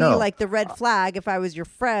that would be no, like the red flag if I was your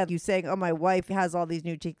friend, you saying, oh, my wife has all these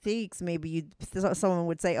new techniques. Maybe someone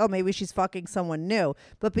would say, oh, maybe she's fucking someone new.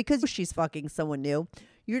 But because she's fucking someone new,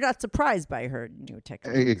 you're not surprised by her new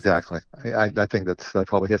techniques. exactly. I think that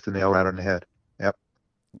probably hits the nail right on the head. Yep.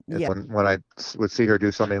 It's Yeah. when I would see her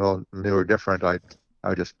do something a little new or different, I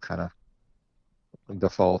would just kind of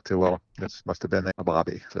default to, well, this must have been a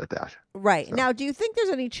Bobby at that. Right. So, Now, do you think there's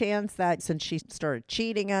any chance that since she started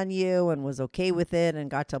cheating on you and was okay with it and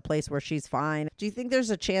got to a place where she's fine, do you think there's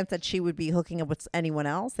a chance that she would be hooking up with anyone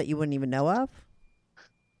else that you wouldn't even know of?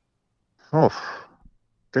 oh,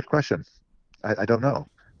 good question. I don't know.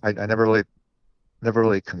 I never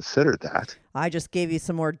really considered that. I just gave you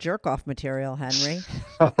some more jerk off material, Henry.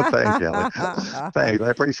 Oh, thanks, Ellie. Thanks. I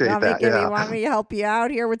appreciate that. Yeah. Want me to help you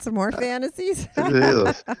out here with some more fantasies?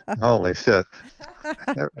 Jesus. Holy shit.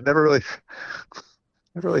 I never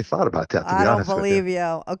really thought about that, to I be don't honest with believe you.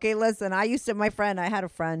 you. Okay, listen, I had a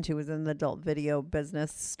friend who was in the adult video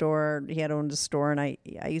business store. He had owned a store, and I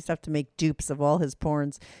used to have to make dupes of all his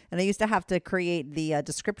porns. And I used to have to create the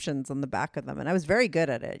descriptions on the back of them. And I was very good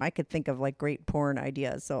at it. I could think of like great porn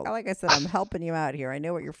ideas. So like I said, I'm helping you out here. I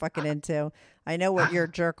know what you're fucking into. I know what your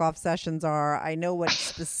jerk off sessions are. I know what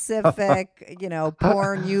specific,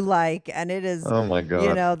 porn you like. And it is, Oh my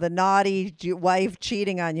God. the naughty wife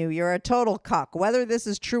cheating on you. You're a total cuck. Whether this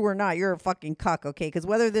is true or not, you're a fucking cuck, okay? Because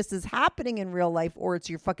whether this is happening in real life or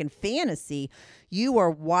it's your fucking fantasy, you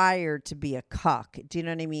are wired to be a cuck. Do you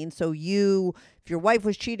know what I mean? So if your wife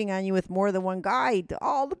was cheating on you with more than one guy,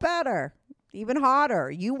 all the better. Even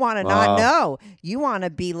hotter. You want to not know. You want to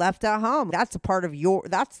be left at home. That's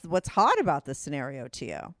that's what's hot about this scenario to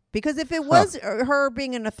you. Because if it was her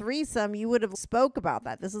being in a threesome, you would have spoke about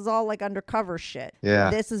that. This is all like undercover shit. Yeah.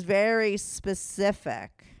 This is very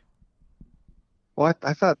specific. Well,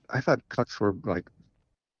 I thought cucks were like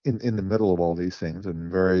in the middle of all these things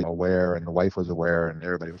and very aware, and the wife was aware, and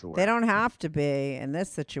everybody was aware. They don't have to be in this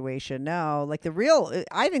situation. No, like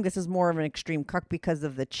I think this is more of an extreme cuck because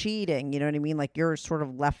of the cheating. You know what I mean? Like you're sort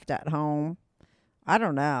of left at home. I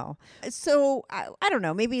don't know. So I don't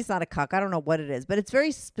know. Maybe it's not a cuck. I don't know what it is, but it's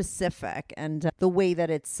very specific and the way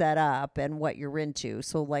that it's set up and what you're into.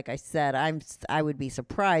 So like I said, I would be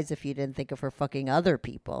surprised if you didn't think of her fucking other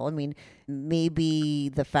people. I mean, maybe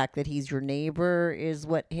the fact that he's your neighbor is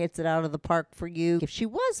what hits it out of the park for you. If she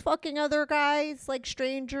was fucking other guys, like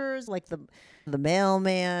strangers, like the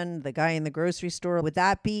mailman, the guy in the grocery store, would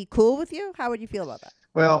that be cool with you? How would you feel about that?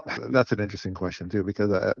 Well, that's an interesting question too,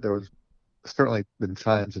 because there was certainly been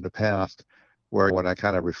times in the past where when I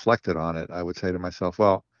kind of reflected on it, I would say to myself,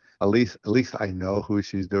 well, at least I know who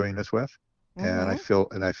she's doing this with.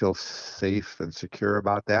 Mm-hmm. And I feel safe and secure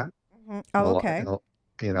about that. Mm-hmm. Oh, okay.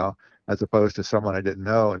 As opposed to someone I didn't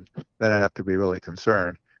know, and then I'd have to be really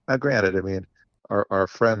concerned. Now, granted, I mean, our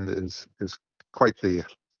friend is quite the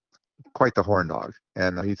horn dog,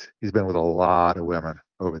 and he's been with a lot of women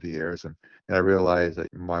over the years, and I realize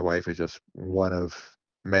that my wife is just one of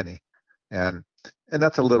many. And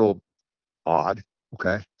that's a little odd,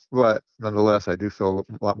 okay? But nonetheless, I do feel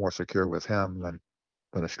a lot more secure with him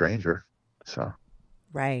than a stranger. So,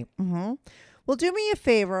 right. Mm-hmm. Well, do me a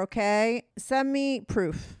favor, okay? Send me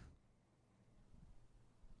proof.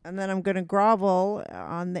 And then I'm going to grovel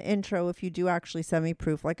on the intro if you do actually send me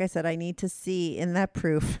proof. Like I said, I need to see in that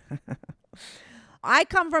proof. I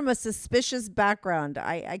come from a suspicious background.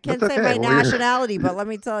 I can't say my nationality, but let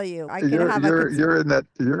me tell you, you're in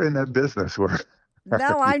that business where.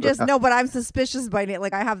 No, but I'm suspicious by it.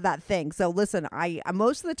 Like I have that thing. So listen, I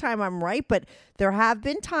most of the time I'm right, but there have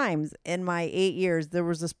been times in my 8 years, there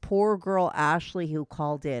was this poor girl, Ashley, who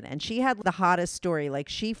called in and she had the hottest story. Like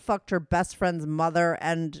she fucked her best friend's mother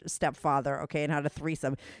and stepfather, okay, and had a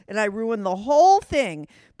threesome. And I ruined the whole thing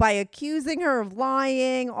by accusing her of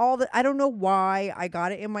lying, I don't know why I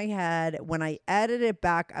got it in my head. When I edited it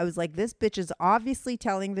back, I was like, this bitch is obviously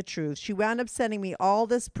telling the truth. She wound up sending me all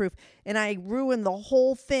this proof and I ruined the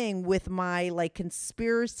whole thing with my like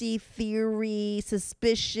conspiracy theory,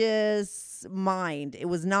 suspicious mind. It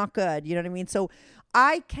was not good. You know what I mean? So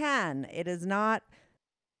it is not.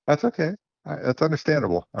 That's okay. That's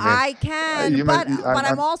understandable. I can, but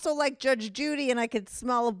I'm also like Judge Judy and I could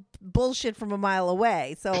smell bullshit from a mile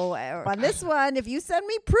away. So on this one, if you send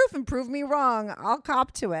me proof and prove me wrong, I'll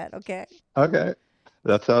cop to it. Okay. Okay.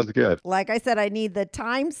 That sounds good. Like I said, I need the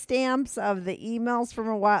timestamps of the emails from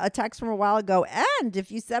a text from a while ago. And if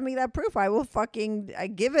you send me that proof, I will I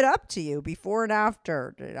give it up to you before and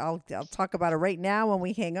after. I'll talk about it right now when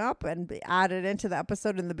we hang up and add it into the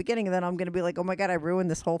episode in the beginning. And then I'm going to be like, oh my God, I ruined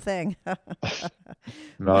this whole thing.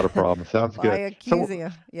 Not a problem. Sounds good. I accuse you.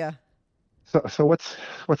 Yeah. So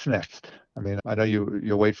what's next? I mean, I know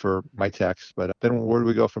you'll wait for my text, but then where do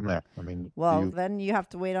we go from there? I mean, then you have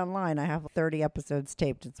to wait online. I have 30 episodes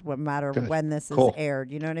taped. It's what matter when this is aired.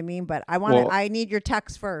 You know what I mean? But I need your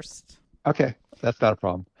text first. Okay, that's not a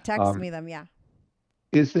problem. Text me them, yeah.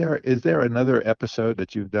 Is there another episode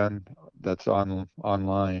that you've done that's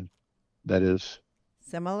online that is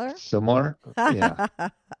similar? Yeah.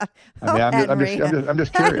 I'm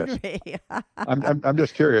just curious. I'm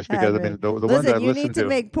just curious because Henry. I mean the ones I've listened to. You need to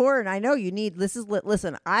make porn. I know you need.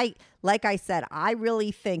 Listen. Like I said, I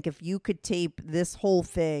really think if you could tape this whole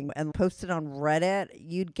thing and post it on Reddit,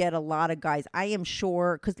 you'd get a lot of guys. I am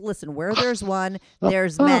sure. Because listen, where there's one,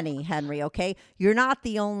 there's many. Henry. Okay, you're not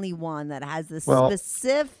the only one that has this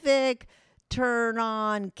specific turn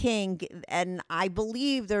on kink, and I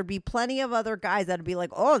believe there'd be plenty of other guys that'd be like,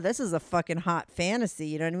 oh, this is a fucking hot fantasy,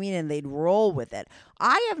 you know what I mean, and they'd roll with it.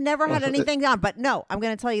 I have never had anything on, but no, I'm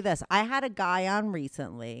going to tell you this. I had a guy on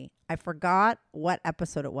recently. I forgot what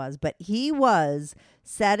episode it was, but he was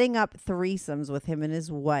setting up threesomes with him and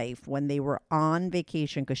his wife when they were on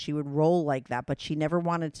vacation because she would roll like that, but she never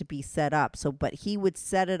wanted to be set up. But he would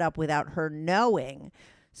set it up without her knowing.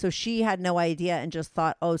 So she had no idea and just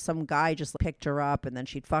thought, oh, some guy just picked her up and then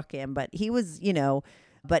she'd fuck him. But he was,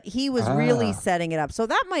 really setting it up. So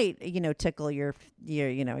that might, tickle your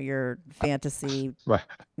fantasy.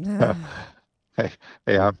 Well, hey,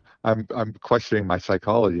 I'm questioning my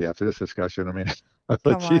psychology after this discussion. I mean,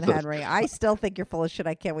 Come on, Jesus. Henry. I still think you're full of shit.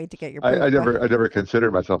 I can't wait to get your. I never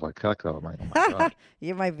considered myself a cuck though. Oh my God.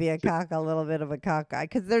 You might be a little bit of a cock guy,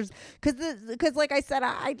 because like I said,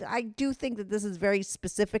 I do think that this is very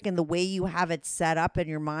specific in the way you have it set up in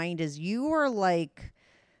your mind. Is you are like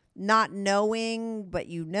not knowing, but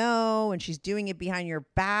and she's doing it behind your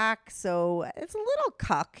back. So it's a little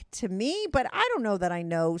cuck to me, but I don't know that I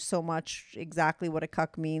know so much exactly what a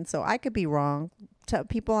cuck means. So I could be wrong.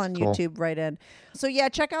 People on YouTube write in. So yeah,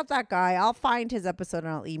 check out that guy. I'll find his episode and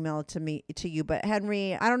I'll email it to you. But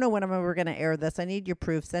Henry, I don't know when I'm ever going to air this. I need your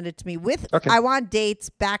proof. Send it to me I want dates,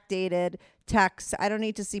 backdated text. I don't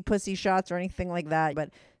need to see pussy shots or anything like that,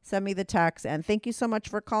 but send me the text. And thank you so much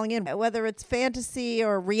for calling in. Whether it's fantasy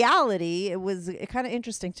or reality, it was kind of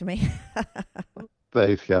interesting to me.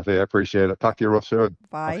 Thanks, Kathy. I appreciate it. Talk to you real soon.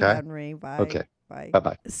 Bye, Henry. Bye. Okay. Bye.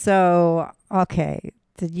 Bye-bye. So, okay.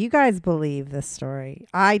 Did you guys believe this story?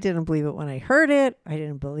 I didn't believe it when I heard it. I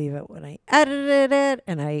didn't believe it when I edited it.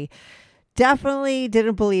 And I definitely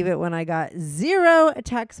didn't believe it when I got 0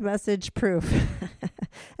 text message proof.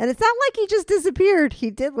 And it's not like he just disappeared.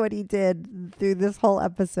 He did what he did through this whole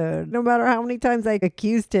episode. No matter how many times I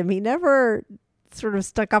accused him, he never sort of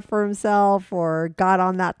stuck up for himself or got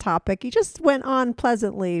on that topic. He just went on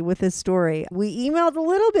pleasantly with his story. We emailed a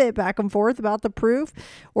little bit back and forth about the proof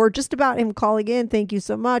or just about him calling in. Thank you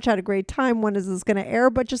so much. Had a great time. When is this going to air?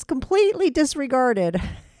 But just completely disregarded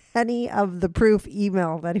any of the proof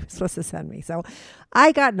email that he was supposed to send me. So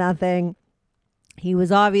I got nothing. He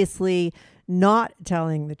was obviously not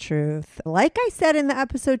telling the truth. Like I said in the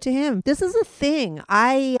episode to him, this is a thing.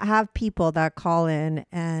 I have people that call in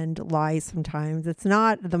and lie sometimes. It's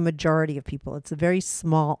not the majority of people. It's a very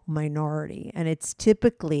small minority. And it's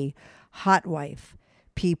typically hotwife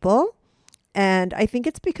people. And I think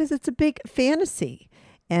it's because it's a big fantasy.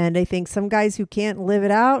 And I think some guys who can't live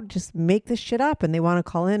it out just make this shit up and they want to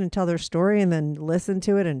call in and tell their story and then listen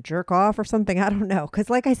to it and jerk off or something. I don't know. Because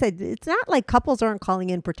like I said, it's not like couples aren't calling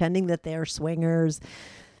in pretending that they're swingers.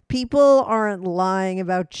 People aren't lying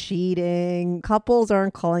about cheating. Couples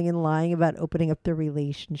aren't calling in lying about opening up their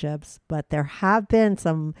relationships. But there have been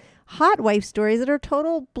some hot wife stories that are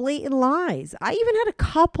total blatant lies. I even had a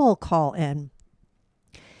couple call in.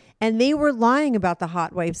 And they were lying about the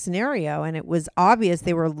hot wife scenario. And it was obvious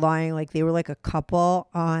they were lying like they were like a couple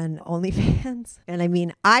on OnlyFans. And I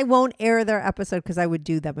mean, I won't air their episode because I would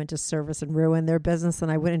do them a disservice and ruin their business.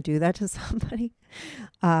 And I wouldn't do that to somebody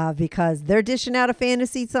because they're dishing out a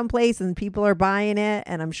fantasy someplace and people are buying it.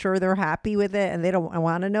 And I'm sure they're happy with it. And they don't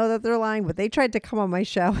want to know that they're lying. But they tried to come on my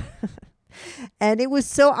show. And it was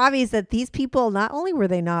so obvious that these people, not only were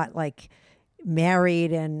they not like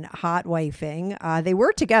married and hot wifing, they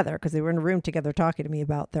were together because they were in a room together talking to me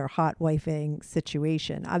about their hot wifing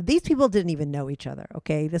situation. These people didn't even know each other.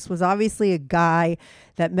 Okay. This was obviously a guy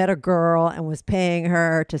that met a girl and was paying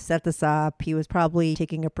her to set this up. He was probably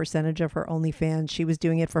taking a percentage of her OnlyFans. She was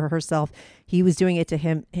doing it for herself. He was doing it to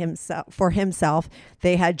himself.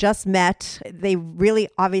 They had just met. They really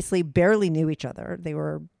obviously barely knew each other.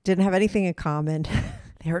 Didn't have anything in common.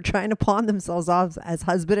 They were trying to pawn themselves off as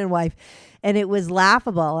husband and wife. And it was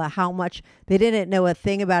laughable at how much they didn't know a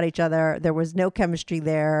thing about each other. There was no chemistry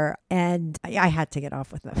there. And I had to get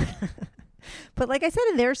off with them. But like I said,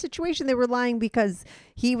 in their situation, they were lying because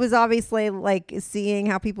he was obviously like seeing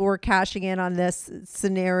how people were cashing in on this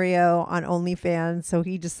scenario on OnlyFans. So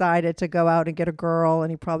he decided to go out and get a girl.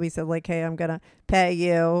 And he probably said like, hey, I'm going to pay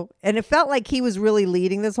you. And it felt like he was really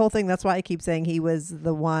leading this whole thing. That's why I keep saying he was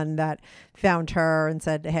the one that found her and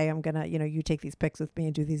said, hey, I'm going to, you take these pics with me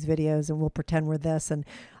and do these videos and we'll pretend we're this and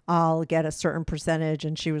I'll get a certain percentage.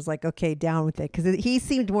 And she was like, okay, down with it. Because he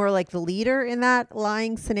seemed more like the leader in that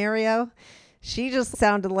lying scenario. She just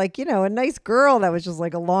sounded like, a nice girl that was just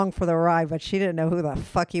like along for the ride, but she didn't know who the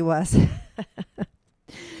fuck he was.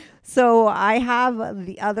 So I have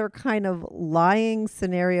the other kind of lying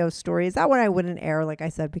scenario stories. That one I wouldn't air, like I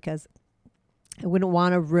said, because I wouldn't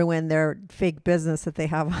want to ruin their fake business that they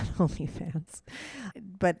have on OnlyFans.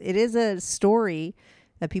 But it is a story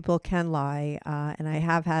that people can lie. And I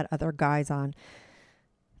have had other guys on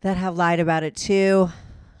that have lied about it too.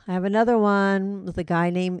 I have another one with a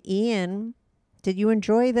guy named Ian. Did you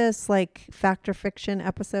enjoy this like fact or fiction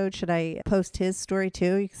episode? Should I post his story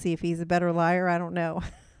too? You can see if he's a better liar. I don't know.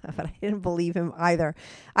 but I didn't believe him either.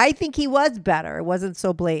 I think he was better. It wasn't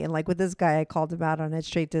so blatant. Like with this guy, I called him out on it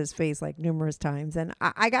straight to his face like numerous times. And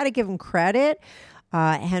I got to give him credit.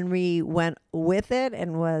 Henry went with it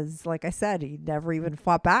and was, like I said, he never even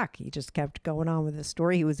fought back. He just kept going on with his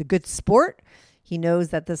story. He was a good sport. He knows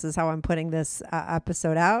that this is how I'm putting this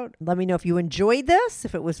episode out. Let me know if you enjoyed this,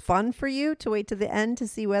 if it was fun for you to wait to the end to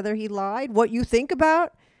see whether he lied, what you think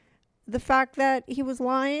about the fact that he was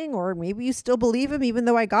lying, or maybe you still believe him even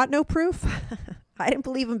though I got no proof. I didn't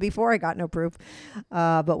believe him before I got no proof.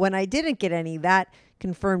 But when I didn't get any, that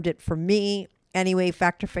confirmed it for me. Anyway,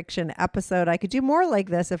 Fact or Fiction episode. I could do more like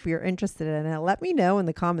this if you're interested in it. Let me know in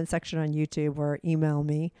the comment section on YouTube or email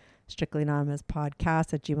me,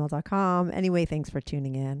 strictlyanonymouspodcast@gmail.com. Anyway, thanks for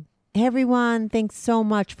tuning in. Hey everyone, thanks so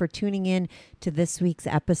much for tuning in to this week's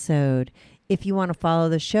episode. If you want to follow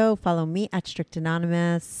the show, follow me at Strict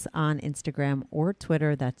Anonymous on Instagram or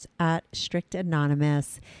Twitter. That's at Strict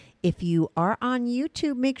Anonymous. If you are on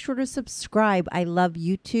YouTube, make sure to subscribe. I love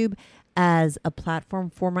YouTube as a platform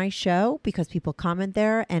for my show because people comment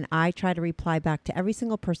there and I try to reply back to every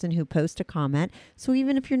single person who posts a comment. So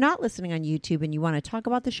even if you're not listening on YouTube and you want to talk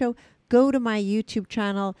about the show, go to my YouTube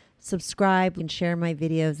channel, subscribe, and share my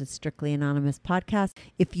videos at Strictly Anonymous Podcast.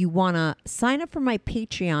 If you want to sign up for my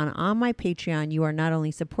Patreon, on my Patreon, you are not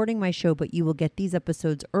only supporting my show, but you will get these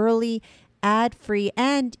episodes early, ad-free,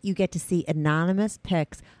 and you get to see anonymous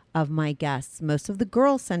pics of my guests. Most of the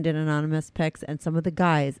girls send in anonymous pics and some of the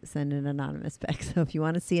guys send in anonymous pics. So if you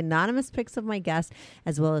want to see anonymous pics of my guests,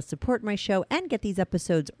 as well as support my show and get these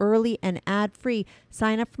episodes early and ad-free,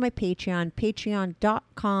 sign up for my Patreon,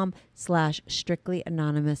 patreon.com/Strictly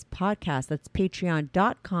Anonymous Podcast. That's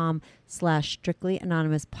patreon.com/Strictly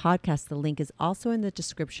Anonymous Podcast. The link is also in the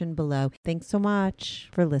description below. Thanks so much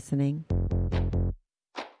for listening.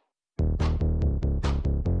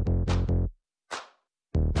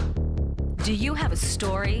 Do you have a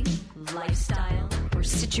story, lifestyle, or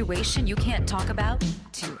situation you can't talk about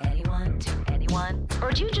to anyone? Or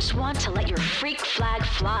do you just want to let your freak flag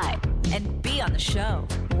fly And be on the show?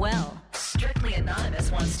 Well, Strictly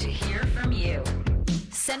Anonymous wants to hear from you.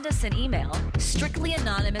 Send us an email,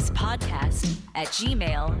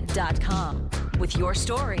 strictlyanonymouspodcast@gmail.com, with your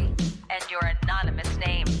story and your anonymous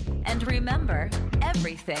name. And remember,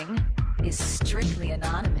 everything is strictly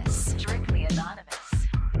anonymous. Strictly Anonymous.